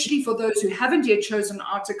especially for those who haven't yet chosen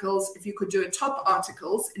articles, if you could do a top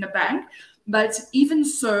articles in a bank. But even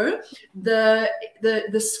so, the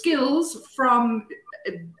skills from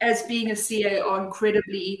as being a CA are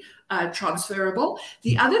incredibly transferable.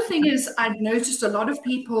 The other thing is, I've noticed a lot of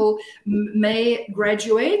people may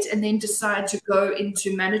graduate and then decide to go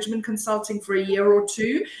into management consulting for a year or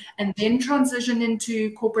two and then transition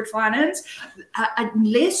into corporate finance.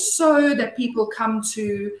 Less so that people come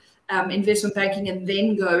to investment banking and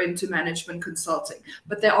then go into management consulting.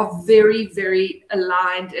 But they are very, very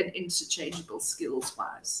aligned and interchangeable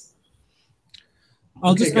skills-wise.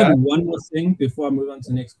 I'll just add one more thing before I move on to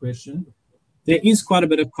the next question. There is quite a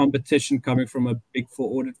bit of competition coming from a Big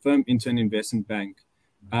Four audit firm into an investment bank.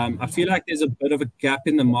 I feel like there's a bit of a gap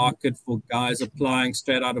in the market for guys applying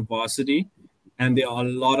straight out of varsity, and there are a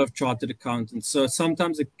lot of chartered accountants. So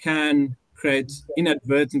sometimes it can create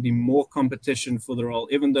inadvertently more competition for the role,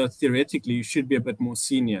 even though theoretically you should be a bit more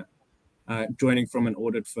senior joining from an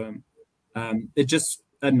audit firm. It's just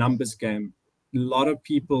a numbers game. A lot of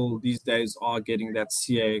people these days are getting that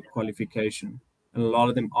CA qualification, and a lot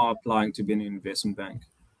of them are applying to be in an investment bank.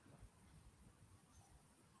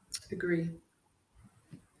 Agree.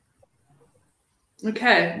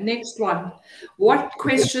 Okay, next one. What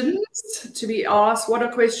questions to be asked? What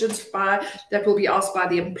are questions that will be asked by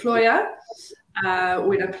the employer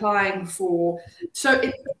when applying for? So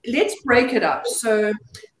let's break it up. So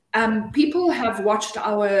people have watched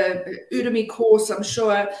our Udemy course, I'm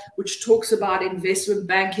sure, which talks about investment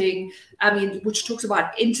banking, which talks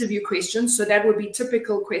about interview questions. So that would be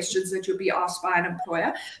typical questions that you'll be asked by an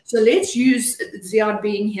employer. So let's use Ziad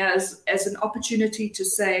being here as an opportunity to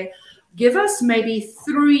say, give us maybe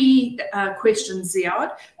 3 questions,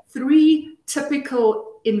 Ziad, 3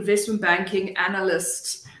 typical investment banking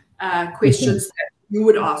analyst questions that you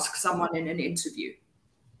would ask someone in an interview.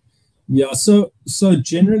 Yeah, so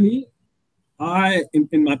generally,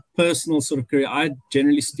 in my personal sort of career, I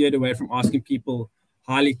generally steered away from asking people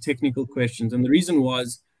highly technical questions. And the reason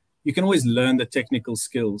was, you can always learn the technical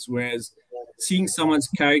skills, whereas seeing someone's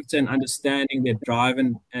character and understanding their drive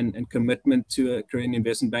and commitment to a career in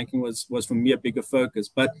investment banking was for me a bigger focus.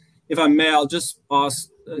 But if I may, I'll just ask,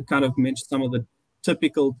 kind of mention some of the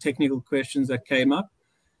typical technical questions that came up.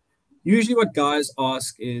 Usually what guys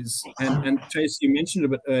ask is, and Tracey, you mentioned a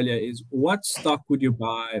bit earlier, is what stock would you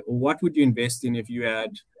buy or what would you invest in if you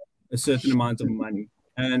had a certain amount of money?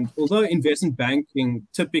 And although investment banking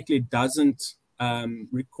typically doesn't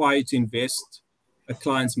require you to invest a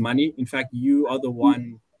client's money, in fact, you are the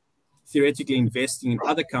one theoretically investing in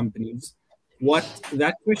other companies, what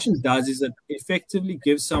that question does is it effectively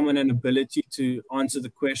gives someone an ability to answer the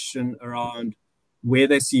question around where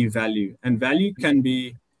they see value. And value can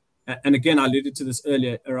be, and again, I alluded to this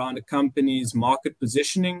earlier, around a company's market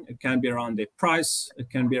positioning. It can be around their price.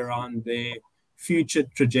 It can be around their future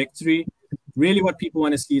trajectory. Really what people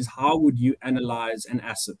want to see is how would you analyze an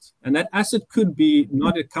asset? And that asset could be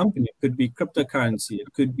not a company. It could be cryptocurrency.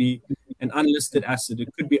 It could be an unlisted asset.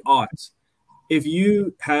 It could be art. If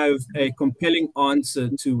you have a compelling answer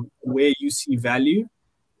to where you see value,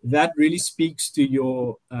 that really speaks to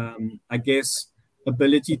your, I guess,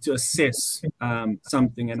 ability to assess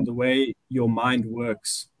something and the way your mind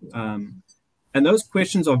works. And those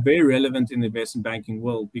questions are very relevant in the investment banking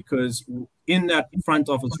world, because in that front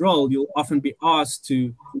office role, you'll often be asked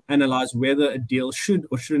to analyze whether a deal should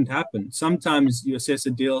or shouldn't happen. Sometimes you assess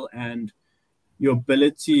a deal and your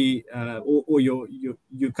ability or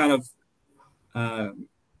you kind of,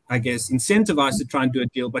 I guess, incentivized to try and do a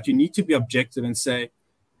deal, but you need to be objective and say,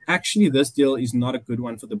 actually, this deal is not a good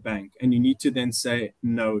one for the bank. And you need to then say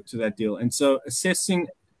no to that deal. And so assessing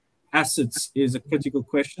assets is a critical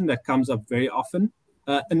question that comes up very often.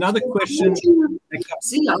 Another question.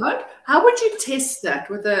 Ziad, how would you test that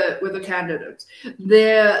with a candidate?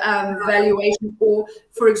 Their valuation, or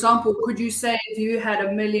for example, could you say if you had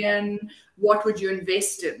 $1 million, what would you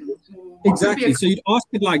invest in? Exactly. So you'd ask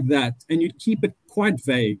it like that, and you'd keep it quite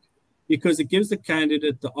vague, because it gives the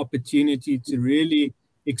candidate the opportunity to really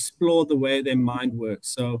explore the way their mind works.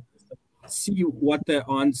 So see what they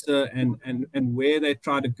answer and where they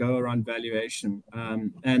try to go around valuation,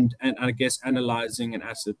 and I guess analyzing an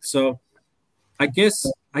asset. So I guess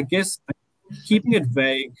keeping it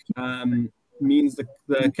vague means that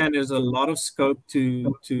the candidate has a lot of scope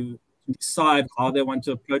to decide how they want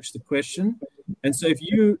to approach the question. And so if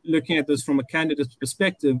you're looking at this from a candidate's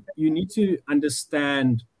perspective, you need to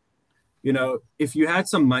understand, you know, if you had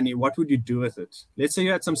some money, what would you do with it? Let's say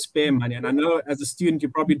you had some spare money. And I know as a student, you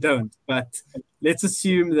probably don't, but let's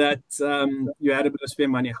assume that you had a bit of spare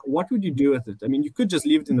money. What would you do with it? I mean, you could just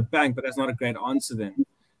leave it in the bank, but that's not a great answer then.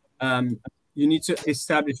 You need to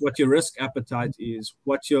establish what your risk appetite is,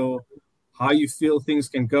 how you feel things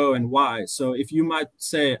can go and why. So if you might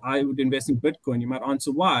say, I would invest in Bitcoin, you might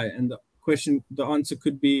answer why. And the answer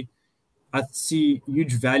could be, I see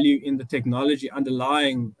huge value in the technology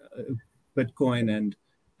underlying Bitcoin, and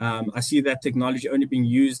I see that technology only being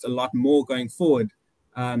used a lot more going forward.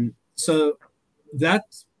 So that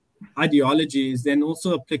ideology is then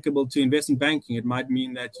also applicable to investment banking. It might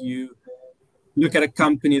mean that you look at a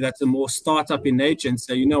company that's a more startup in nature and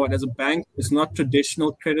say, you know what, as a bank, it's not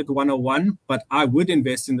traditional credit 101, but I would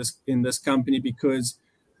invest in this company because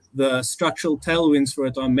the structural tailwinds for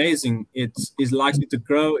it are amazing. It is likely to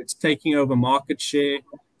grow. It's taking over market share,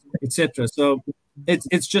 etc. So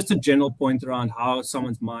it's just a general point around how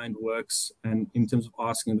someone's mind works and in terms of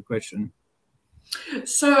asking the question.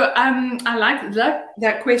 So I like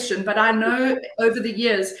that question, but I know over the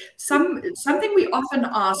years, something we often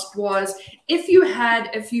asked was, if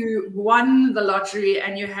you won the lottery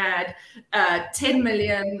and you had 10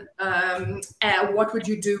 million, what would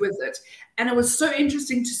you do with it? And it was so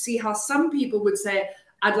interesting to see how some people would say,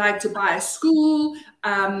 I'd like to buy a school,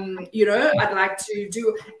 I'd like to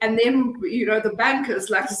do, and then, the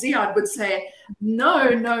bankers like Ziad would say, no,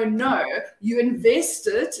 you invest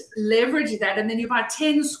it, leverage that, and then you buy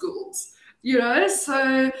 10 schools,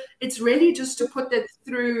 so it's really just to put that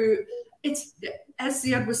through. It's, as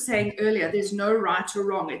Ziad was saying earlier, there's no right or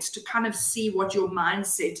wrong. It's to kind of see what your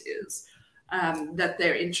mindset is that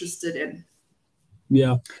they're interested in.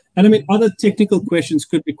 Yeah. And I mean, other technical questions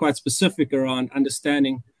could be quite specific around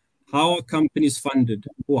understanding how are companies funded,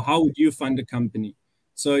 or how would you fund a company?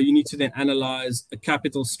 So you need to then analyze the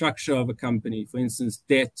capital structure of a company, for instance,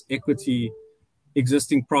 debt, equity,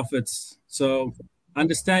 existing profits. So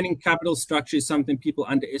understanding capital structure is something people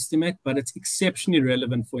underestimate, but it's exceptionally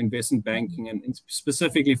relevant for investment banking and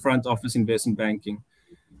specifically front office investment banking.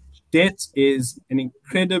 Debt is an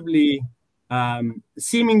incredibly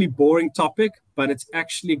seemingly boring topic, but it's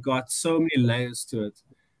actually got so many layers to it.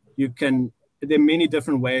 There are many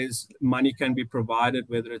different ways money can be provided,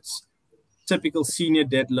 whether it's typical senior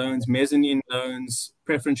debt loans, mezzanine loans,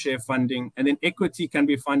 preference share funding, and then equity can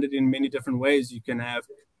be funded in many different ways. You can have,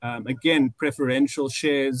 again, preferential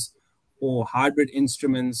shares or hybrid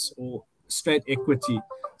instruments or straight equity.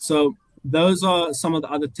 So those are some of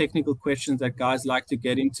the other technical questions that guys like to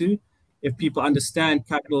get into. If people understand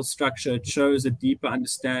capital structure, it shows a deeper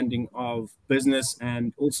understanding of business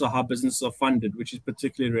and also how businesses are funded, which is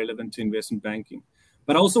particularly relevant to investment banking.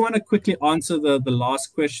 But I also want to quickly answer the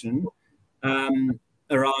last question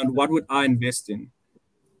around what would I invest in?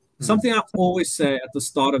 Something I always say at the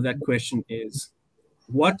start of that question is,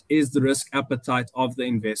 what is the risk appetite of the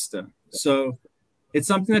investor? So it's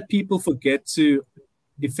something that people forget to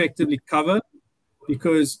effectively cover,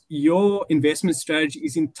 because your investment strategy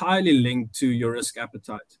is entirely linked to your risk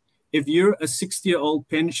appetite. If you're a 60-year-old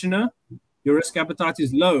pensioner, your risk appetite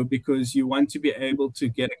is low because you want to be able to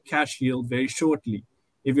get a cash yield very shortly.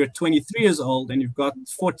 If you're 23 years old and you've got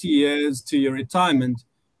 40 years to your retirement,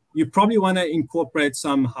 you probably want to incorporate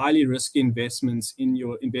some highly risky investments in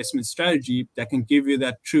your investment strategy that can give you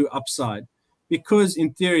that true upside. Because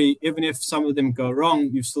in theory, even if some of them go wrong,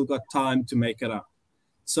 you've still got time to make it up.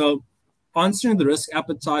 So answering the risk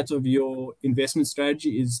appetite of your investment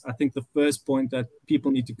strategy is, I think, the first point that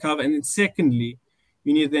people need to cover. And then secondly,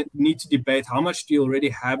 you need to debate how much do you already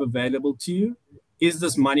have available to you? Is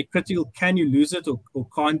this money critical? Can you lose it or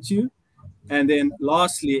can't you? And then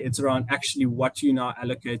lastly, it's around actually what you're now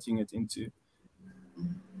allocating it into.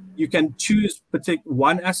 You can choose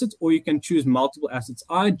one asset or you can choose multiple assets.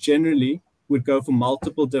 I generally would go for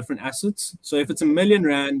multiple different assets. So if it's R1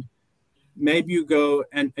 million, maybe you go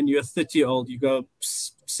and you're 30-year-old, you go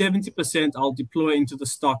 70% I'll deploy into the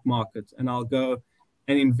stock market and I'll go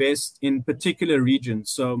and invest in particular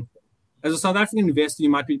regions. So as a South African investor, you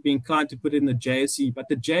might be inclined to put it in the JSE, but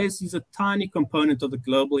the JSE is a tiny component of the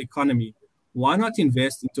global economy. Why not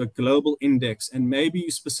invest into a global index? And maybe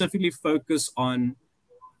you specifically focus on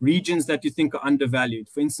regions that you think are undervalued.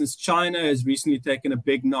 For instance, China has recently taken a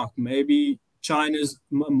big knock. Maybe China's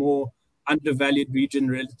a more undervalued region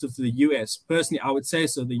relative to the US. Personally, I would say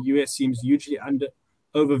so. The US seems hugely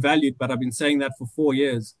overvalued, but I've been saying that for 4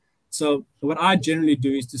 years. So what I generally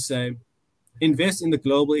do is to say, invest in the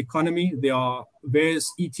global economy. There are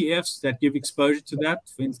various ETFs that give exposure to that,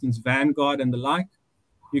 for instance, Vanguard and the like.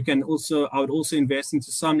 You can also, I would also invest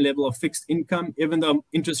into some level of fixed income, even though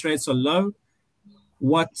interest rates are low.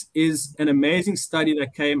 What is an amazing study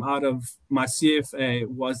that came out of my CFA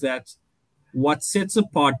was that what sets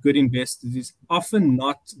apart good investors is often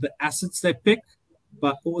not the assets they pick,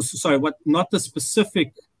 but also, not the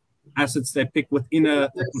specific assets they pick within a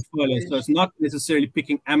portfolio. So it's not necessarily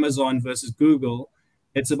picking Amazon versus Google.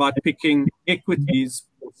 It's about picking equities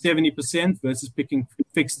for 70% versus picking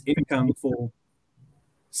fixed income for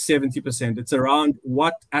 70%. It's around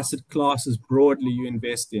what asset classes broadly you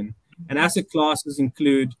invest in. And asset classes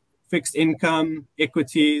include fixed income,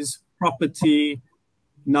 equities, property,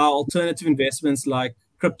 now alternative investments like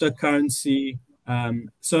cryptocurrency.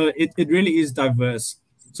 So it really is diverse.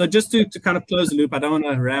 So just to kind of close the loop, I don't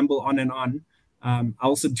want to ramble on and on. I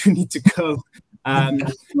also do need to go.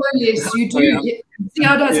 Yes, you do.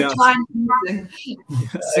 Ziad has a client meeting.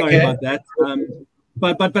 Sorry about that.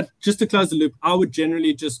 But just to close the loop, I would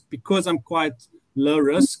generally just, because I'm quite low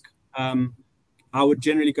risk, I would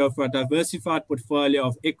generally go for a diversified portfolio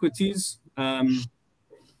of equities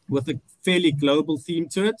with a fairly global theme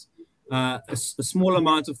to it, a small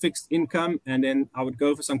amount of fixed income, and then I would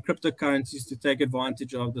go for some cryptocurrencies to take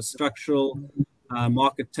advantage of the structural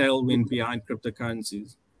market tailwind behind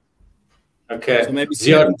cryptocurrencies. Okay. So maybe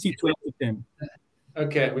 70, 20, 10.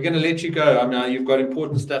 Okay, we're going to let you go. I mean, you've got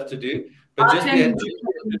important stuff to do. But just okay.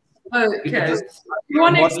 You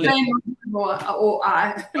want to explain more, or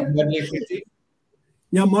I?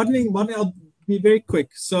 Yeah, modeling, I'll be very quick.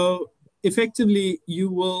 So effectively, you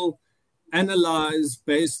will analyze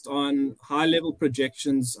based on high-level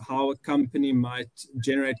projections how a company might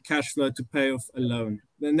generate cash flow to pay off a loan.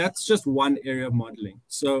 Then that's just one area of modeling.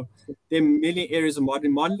 So there are many areas of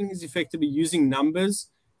modeling. Modeling is effectively using numbers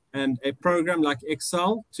and a program like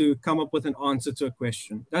Excel to come up with an answer to a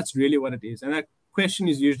question. That's really what it is. And that question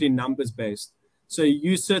is usually numbers-based. So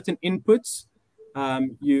you use certain inputs,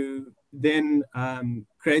 you then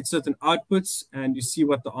create certain outputs, and you see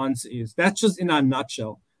what the answer is. That's just in a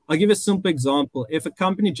nutshell. I'll give a simple example. If a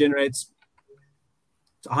company generates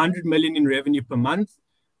 100 million in revenue per month,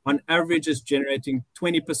 on average is generating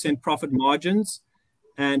 20% profit margins,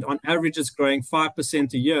 and on average is growing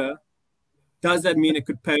 5% a year, does that mean it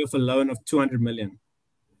could pay off a loan of 200 million?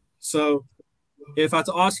 So if I had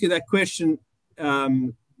to ask you that question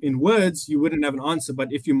in words, you wouldn't have an answer.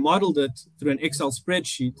 But if you modeled it through an Excel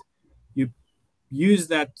spreadsheet, you use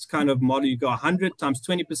that kind of model, you go 100 times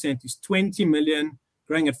 20% is 20 million,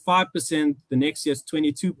 growing at 5%, the next year is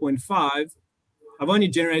 22.5. I've only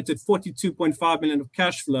generated 42.5 million of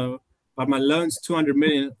cash flow, but my loan's 200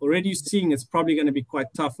 million. Already seeing it's probably going to be quite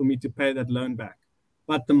tough for me to pay that loan back.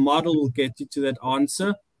 But the model will get you to that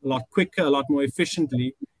answer a lot quicker, a lot more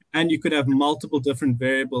efficiently, and you could have multiple different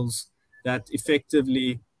variables that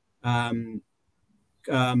effectively,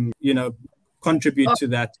 contribute to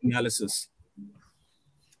that analysis.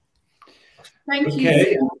 Thank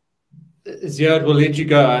you. Ziad, we'll let you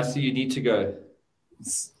go. I see you need to go.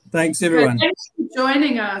 Thanks, everyone. Thanks for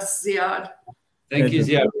joining us, Ziad. Thank you,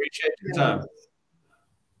 Ziad. Appreciate your time.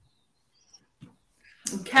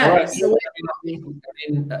 Okay. All right. So,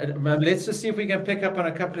 let's just see if we can pick up on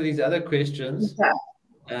a couple of these other questions.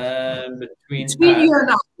 Okay. Between you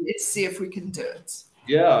and I, let's see if we can do it.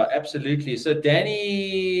 Yeah, absolutely. So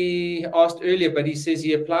Danny asked earlier, but he says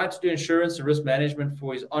he applied to do insurance and risk management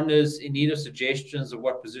for his honors, in need of suggestions of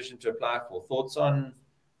what position to apply for. Thoughts on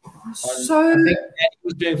so I think Danny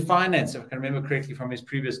was doing finance, if I can remember correctly from his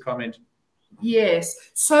previous comment. Yes.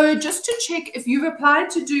 So just to check, if you've applied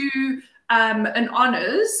to do an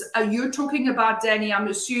honors, you're talking about, Danny, I'm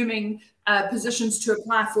assuming, positions to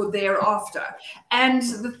apply for thereafter. And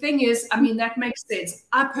the thing is, I mean, that makes sense.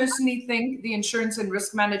 I personally think the insurance and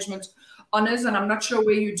risk management honors, and I'm not sure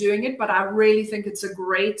where you're doing it, but I really think it's a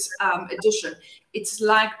great addition. It's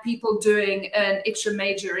like people doing an extra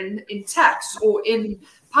major in tax or in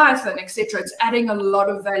Python, etc. It's adding a lot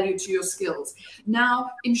of value to your skills.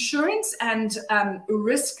 Now, insurance and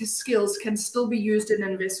risk skills can still be used in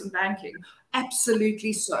investment banking.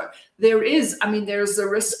 Absolutely so. There's a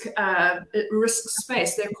risk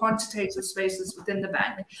space. There are quantitative spaces within the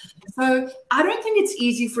bank. So I don't think it's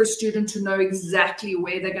easy for a student to know exactly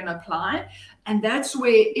where they're going to apply. And that's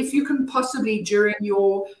where, if you can possibly, during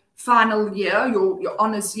your final year, your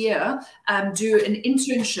honors year, do an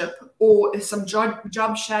internship or some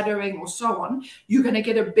job shadowing or so on, you're going to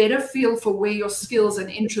get a better feel for where your skills and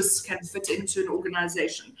interests can fit into an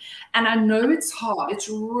organization. And I know it's hard. It's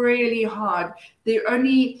really hard. There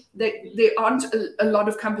aren't a lot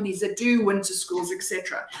of companies that do winter schools,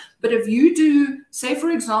 etc. But if you do, say,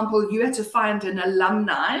 for example, you had to find an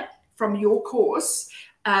alumni from your course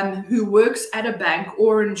who works at a bank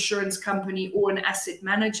or an insurance company or an asset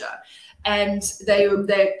manager, and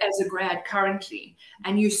they're as a grad currently,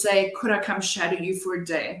 and you say, could I come shadow you for a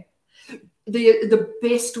day? The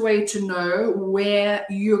best way to know where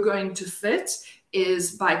you're going to fit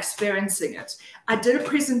is by experiencing it. I did a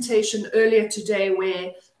presentation earlier today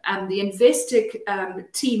where the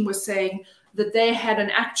Investec team was saying that they had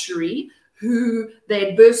an actuary who they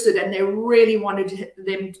had bursted and they really wanted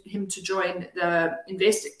him to join the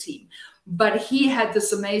Investec team. But he had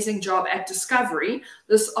this amazing job at Discovery,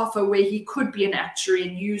 this offer where he could be an actuary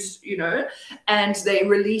and use, and they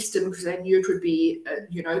released him because they knew it would be,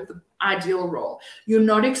 the ideal role. You're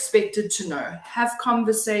not expected to know. Have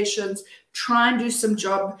conversations, try and do some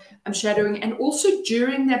job shadowing. And also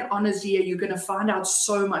during that honors year, you're going to find out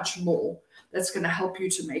so much more that's going to help you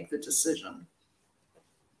to make the decision.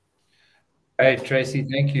 Great, Tracey.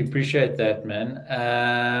 Thank you. Appreciate that, man.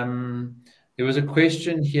 There was a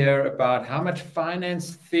question here about how much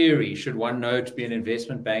finance theory should one know to be an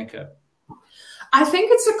investment banker? I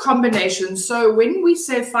think it's a combination. So when we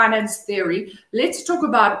say finance theory, let's talk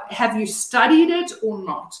about, have you studied it or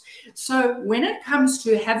not? So when it comes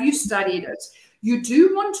to have you studied it, you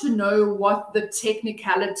do want to know what the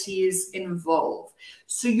technicalities involve.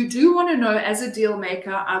 So you do want to know, as a deal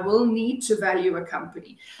maker, I will need to value a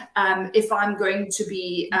company. If I'm going to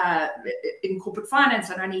be in corporate finance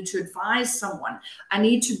and I need to advise someone, I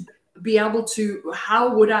need to be able to,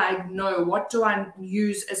 how would I know, what do I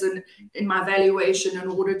use in my valuation in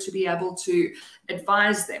order to be able to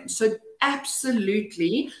advise them? So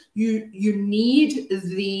absolutely, you need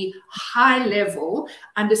the high level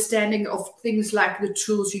understanding of things like the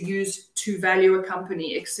tools you use to value a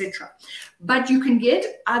company, etc. But you can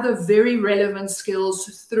get other very relevant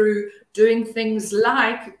skills through doing things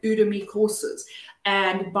like Udemy courses.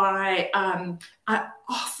 And by, I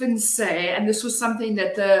often say, and this was something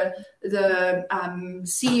that the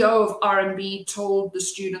CEO of R&B told the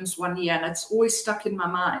students one year, and it's always stuck in my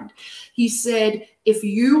mind. He said, if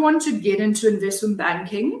you want to get into investment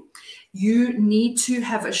banking, you need to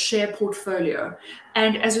have a share portfolio.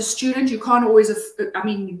 And as a student, you can't always, I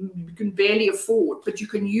mean, you can barely afford, but you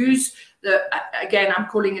can use again, I'm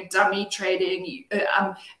calling it dummy trading.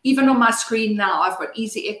 Even on my screen now, I've got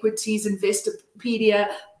Easy Equities, Investopedia,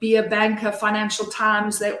 Be a Banker, Financial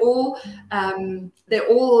Times. They're all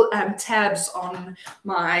tabs on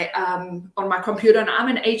my computer. And I'm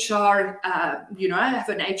an HR, I have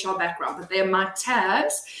an HR background, but they're my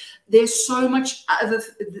tabs. There's so much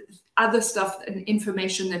other stuff and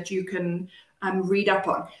information that you can read up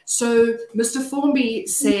on. So Mr. Formby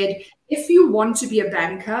said, if you want to be a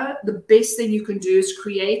banker, the best thing you can do is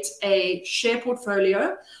create a share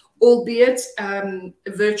portfolio, albeit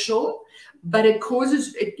virtual, but it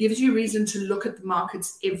gives you reason to look at the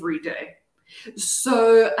markets every day.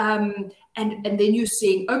 So, and then you're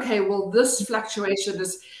seeing, okay, well, this fluctuation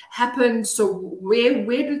has happened. So where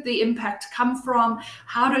did the impact come from?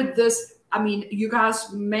 How did this, I mean, you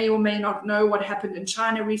guys may or may not know what happened in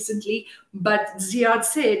China recently, but Ziad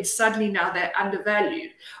said suddenly now they're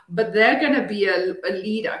undervalued, but they're going to be a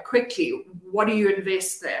leader quickly. What do you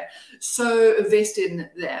invest there? So invest in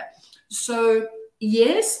there. So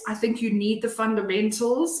yes, I think you need the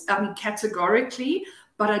fundamentals, I mean, categorically,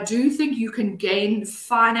 but I do think you can gain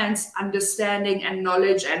finance understanding and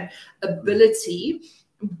knowledge and ability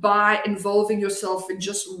by involving yourself in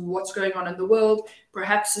just what's going on in the world,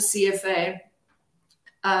 perhaps a CFA,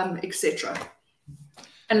 etc.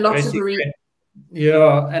 And lots of reading.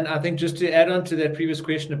 Yeah, and I think just to add on to that previous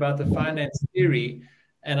question about the finance theory,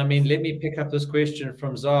 and I mean, let me pick up this question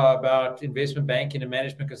from Zah about investment banking and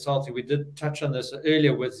management consulting. We did touch on this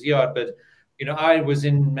earlier with Ziad, but I was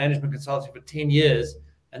in management consulting for 10 years,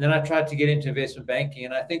 and then I tried to get into investment banking,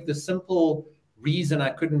 and I think the simple reason I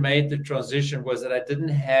couldn't make the transition was that I didn't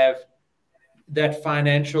have that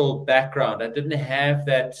financial background. I didn't have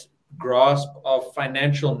that grasp of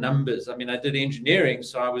financial numbers. I mean, I did engineering,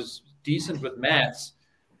 so I was decent with maths,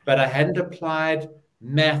 but I hadn't applied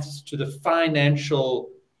maths to the financial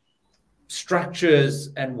structures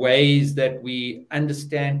and ways that we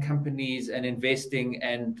understand companies and investing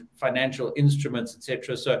and financial instruments,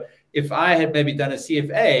 etc. So if I had maybe done a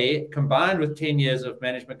CFA combined with 10 years of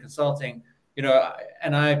management consulting,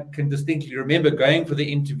 and I can distinctly remember going for the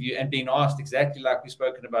interview and being asked exactly like we've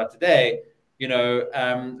spoken about today.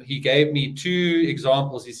 He gave me 2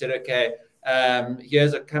 examples. He said, okay,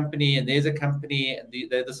 here's a company and there's a company, and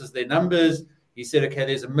this is their numbers. He said, okay,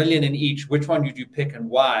 there's $1 million in each. Which one would you pick and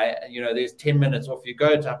why? And, there's 10 minutes off you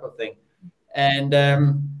go type of thing. And,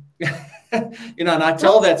 and I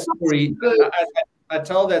tell that story. I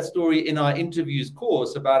tell that story in our interviews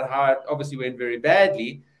course about how it obviously went very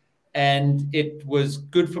badly. And it was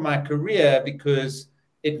good for my career because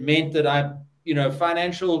it meant that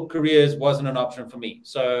financial careers wasn't an option for me.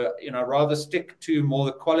 So, I'd rather stick to more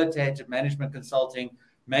the qualitative management consulting,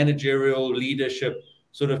 managerial leadership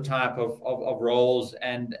sort of type of roles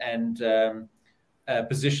and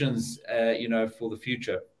positions, for the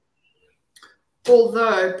future.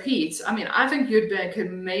 Although, Pete, I mean, I think you'd be an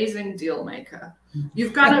amazing deal maker.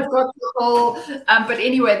 You've kind of got the whole, but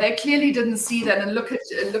anyway, they clearly didn't see that, and look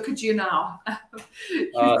at you now.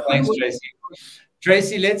 Thanks, Tracey.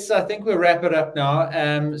 Tracey, I think we'll wrap it up now.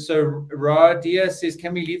 So Radia says,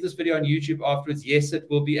 can we leave this video on YouTube afterwards? Yes, it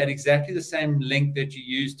will be at exactly the same link that you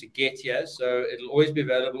used to get here. So it'll always be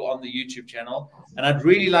available on the YouTube channel. And I'd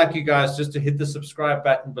really like you guys just to hit the subscribe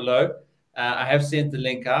button below. I have sent the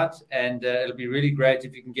link out, and it'll be really great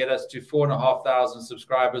if you can get us to 4,500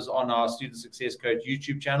 subscribers on our Student Success Coach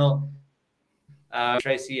YouTube channel.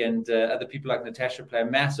 Tracey and other people like Natasha play a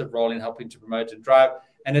massive role in helping to promote and drive.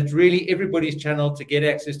 And it's really everybody's channel to get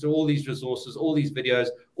access to all these resources, all these videos,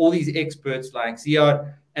 all these experts like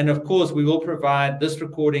Ziad. And of course, we will provide this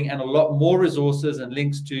recording and a lot more resources and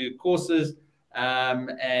links to courses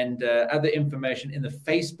and other information in the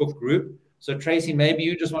Facebook group. So Tracey, maybe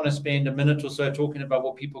you just want to spend a minute or so talking about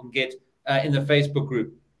what people can get in the Facebook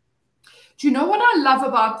group. Do you know what I love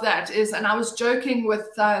about that is, and I was joking with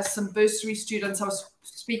some bursary students I was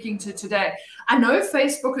speaking to today, I know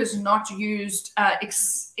Facebook is not used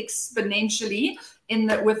exponentially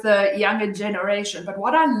with the younger generation, but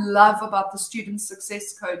what I love about the Student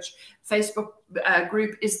Success Coach Facebook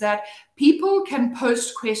group is that people can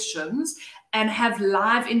post questions and have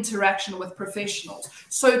live interaction with professionals.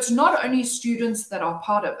 So it's not only students that are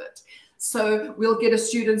part of it. So we'll get a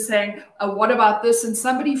student saying, what about this? And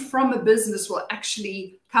somebody from a business will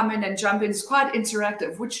actually come in and jump in. It's quite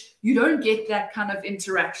interactive, which you don't get that kind of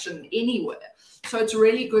interaction anywhere. So it's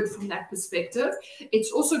really good from that perspective.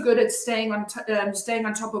 It's also good at staying on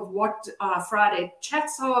top of what Friday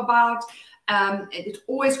chats are about. It's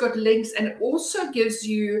always got links, and it also gives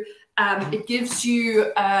you It gives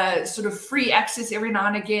you sort of free access every now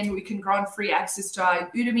and again. We can grant free access to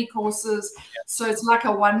our Udemy courses. So it's like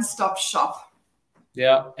a one-stop shop.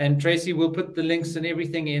 Yeah. And Tracey, we'll put the links and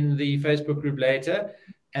everything in the Facebook group later.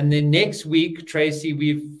 And then next week, Tracey,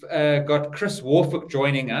 we've got Chris Warfook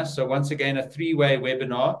joining us. So once again, a 3-way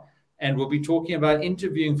webinar. And we'll be talking about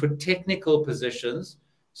interviewing for technical positions.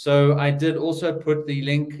 So I did also put the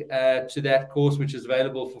link to that course, which is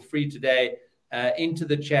available for free today, into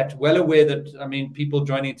the chat. Well aware that, I mean, people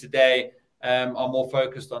joining today are more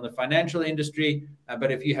focused on the financial industry. But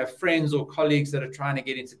if you have friends or colleagues that are trying to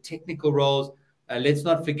get into technical roles, let's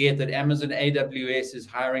not forget that Amazon AWS is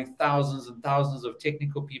hiring thousands and thousands of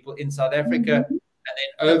technical people in South Africa, and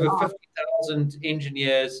then over 50,000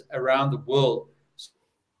 engineers around the world.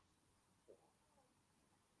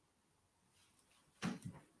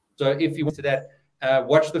 So if you want to that,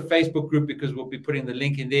 watch the Facebook group, because we'll be putting the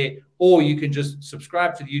link in there, or you can just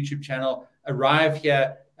subscribe to the YouTube channel, arrive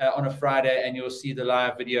here on a Friday, and you'll see the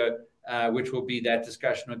live video, which will be that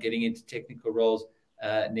discussion on getting into technical roles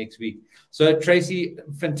next week. So Tracey,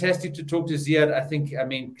 fantastic to talk to Ziad. I think, I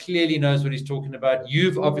mean, clearly knows what he's talking about.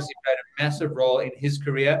 You've obviously played a massive role in his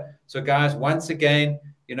career. So guys, once again,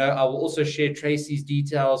 you know, I will also share Tracey's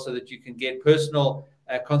details so that you can get personal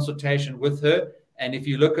consultation with her. And if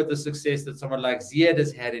you look at the success that someone like Ziad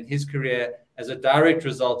has had in his career as a direct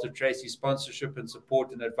result of Tracey's sponsorship and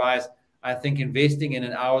support and advice, I think investing in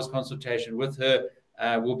an hour's consultation with her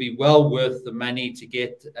will be well worth the money to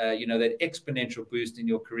get, you know, that exponential boost in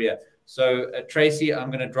your career. So, Tracey,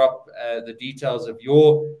 I'm going to drop the details of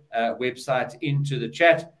your website into the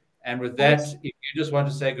chat. And with that, if you just want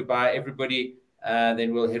to say goodbye, everybody,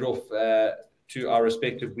 then we'll head off to our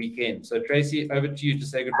respective weekend. So, Tracey, over to you to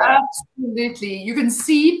say goodbye. Absolutely. You can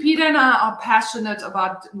see Peter and I are passionate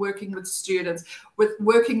about working with students, with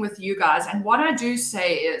working with you guys. And what I do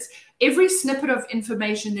say is every snippet of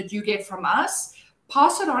information that you get from us,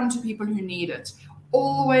 pass it on to people who need it.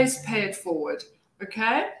 Always pay it forward.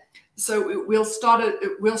 Okay? So we'll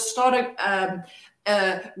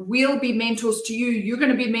be mentors to you. You're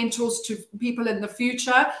going to be mentors to people in the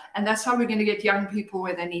future. And that's how we're going to get young people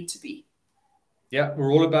where they need to be. Yeah,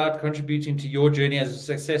 we're all about contributing to your journey as a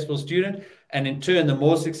successful student. And in turn, the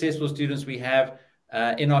more successful students we have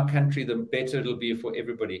in our country, the better it'll be for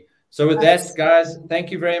everybody. So with that, guys,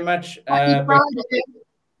 thank you very much.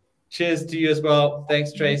 Cheers to you as well.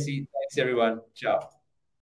 Thanks, Tracey. Thanks, everyone. Ciao.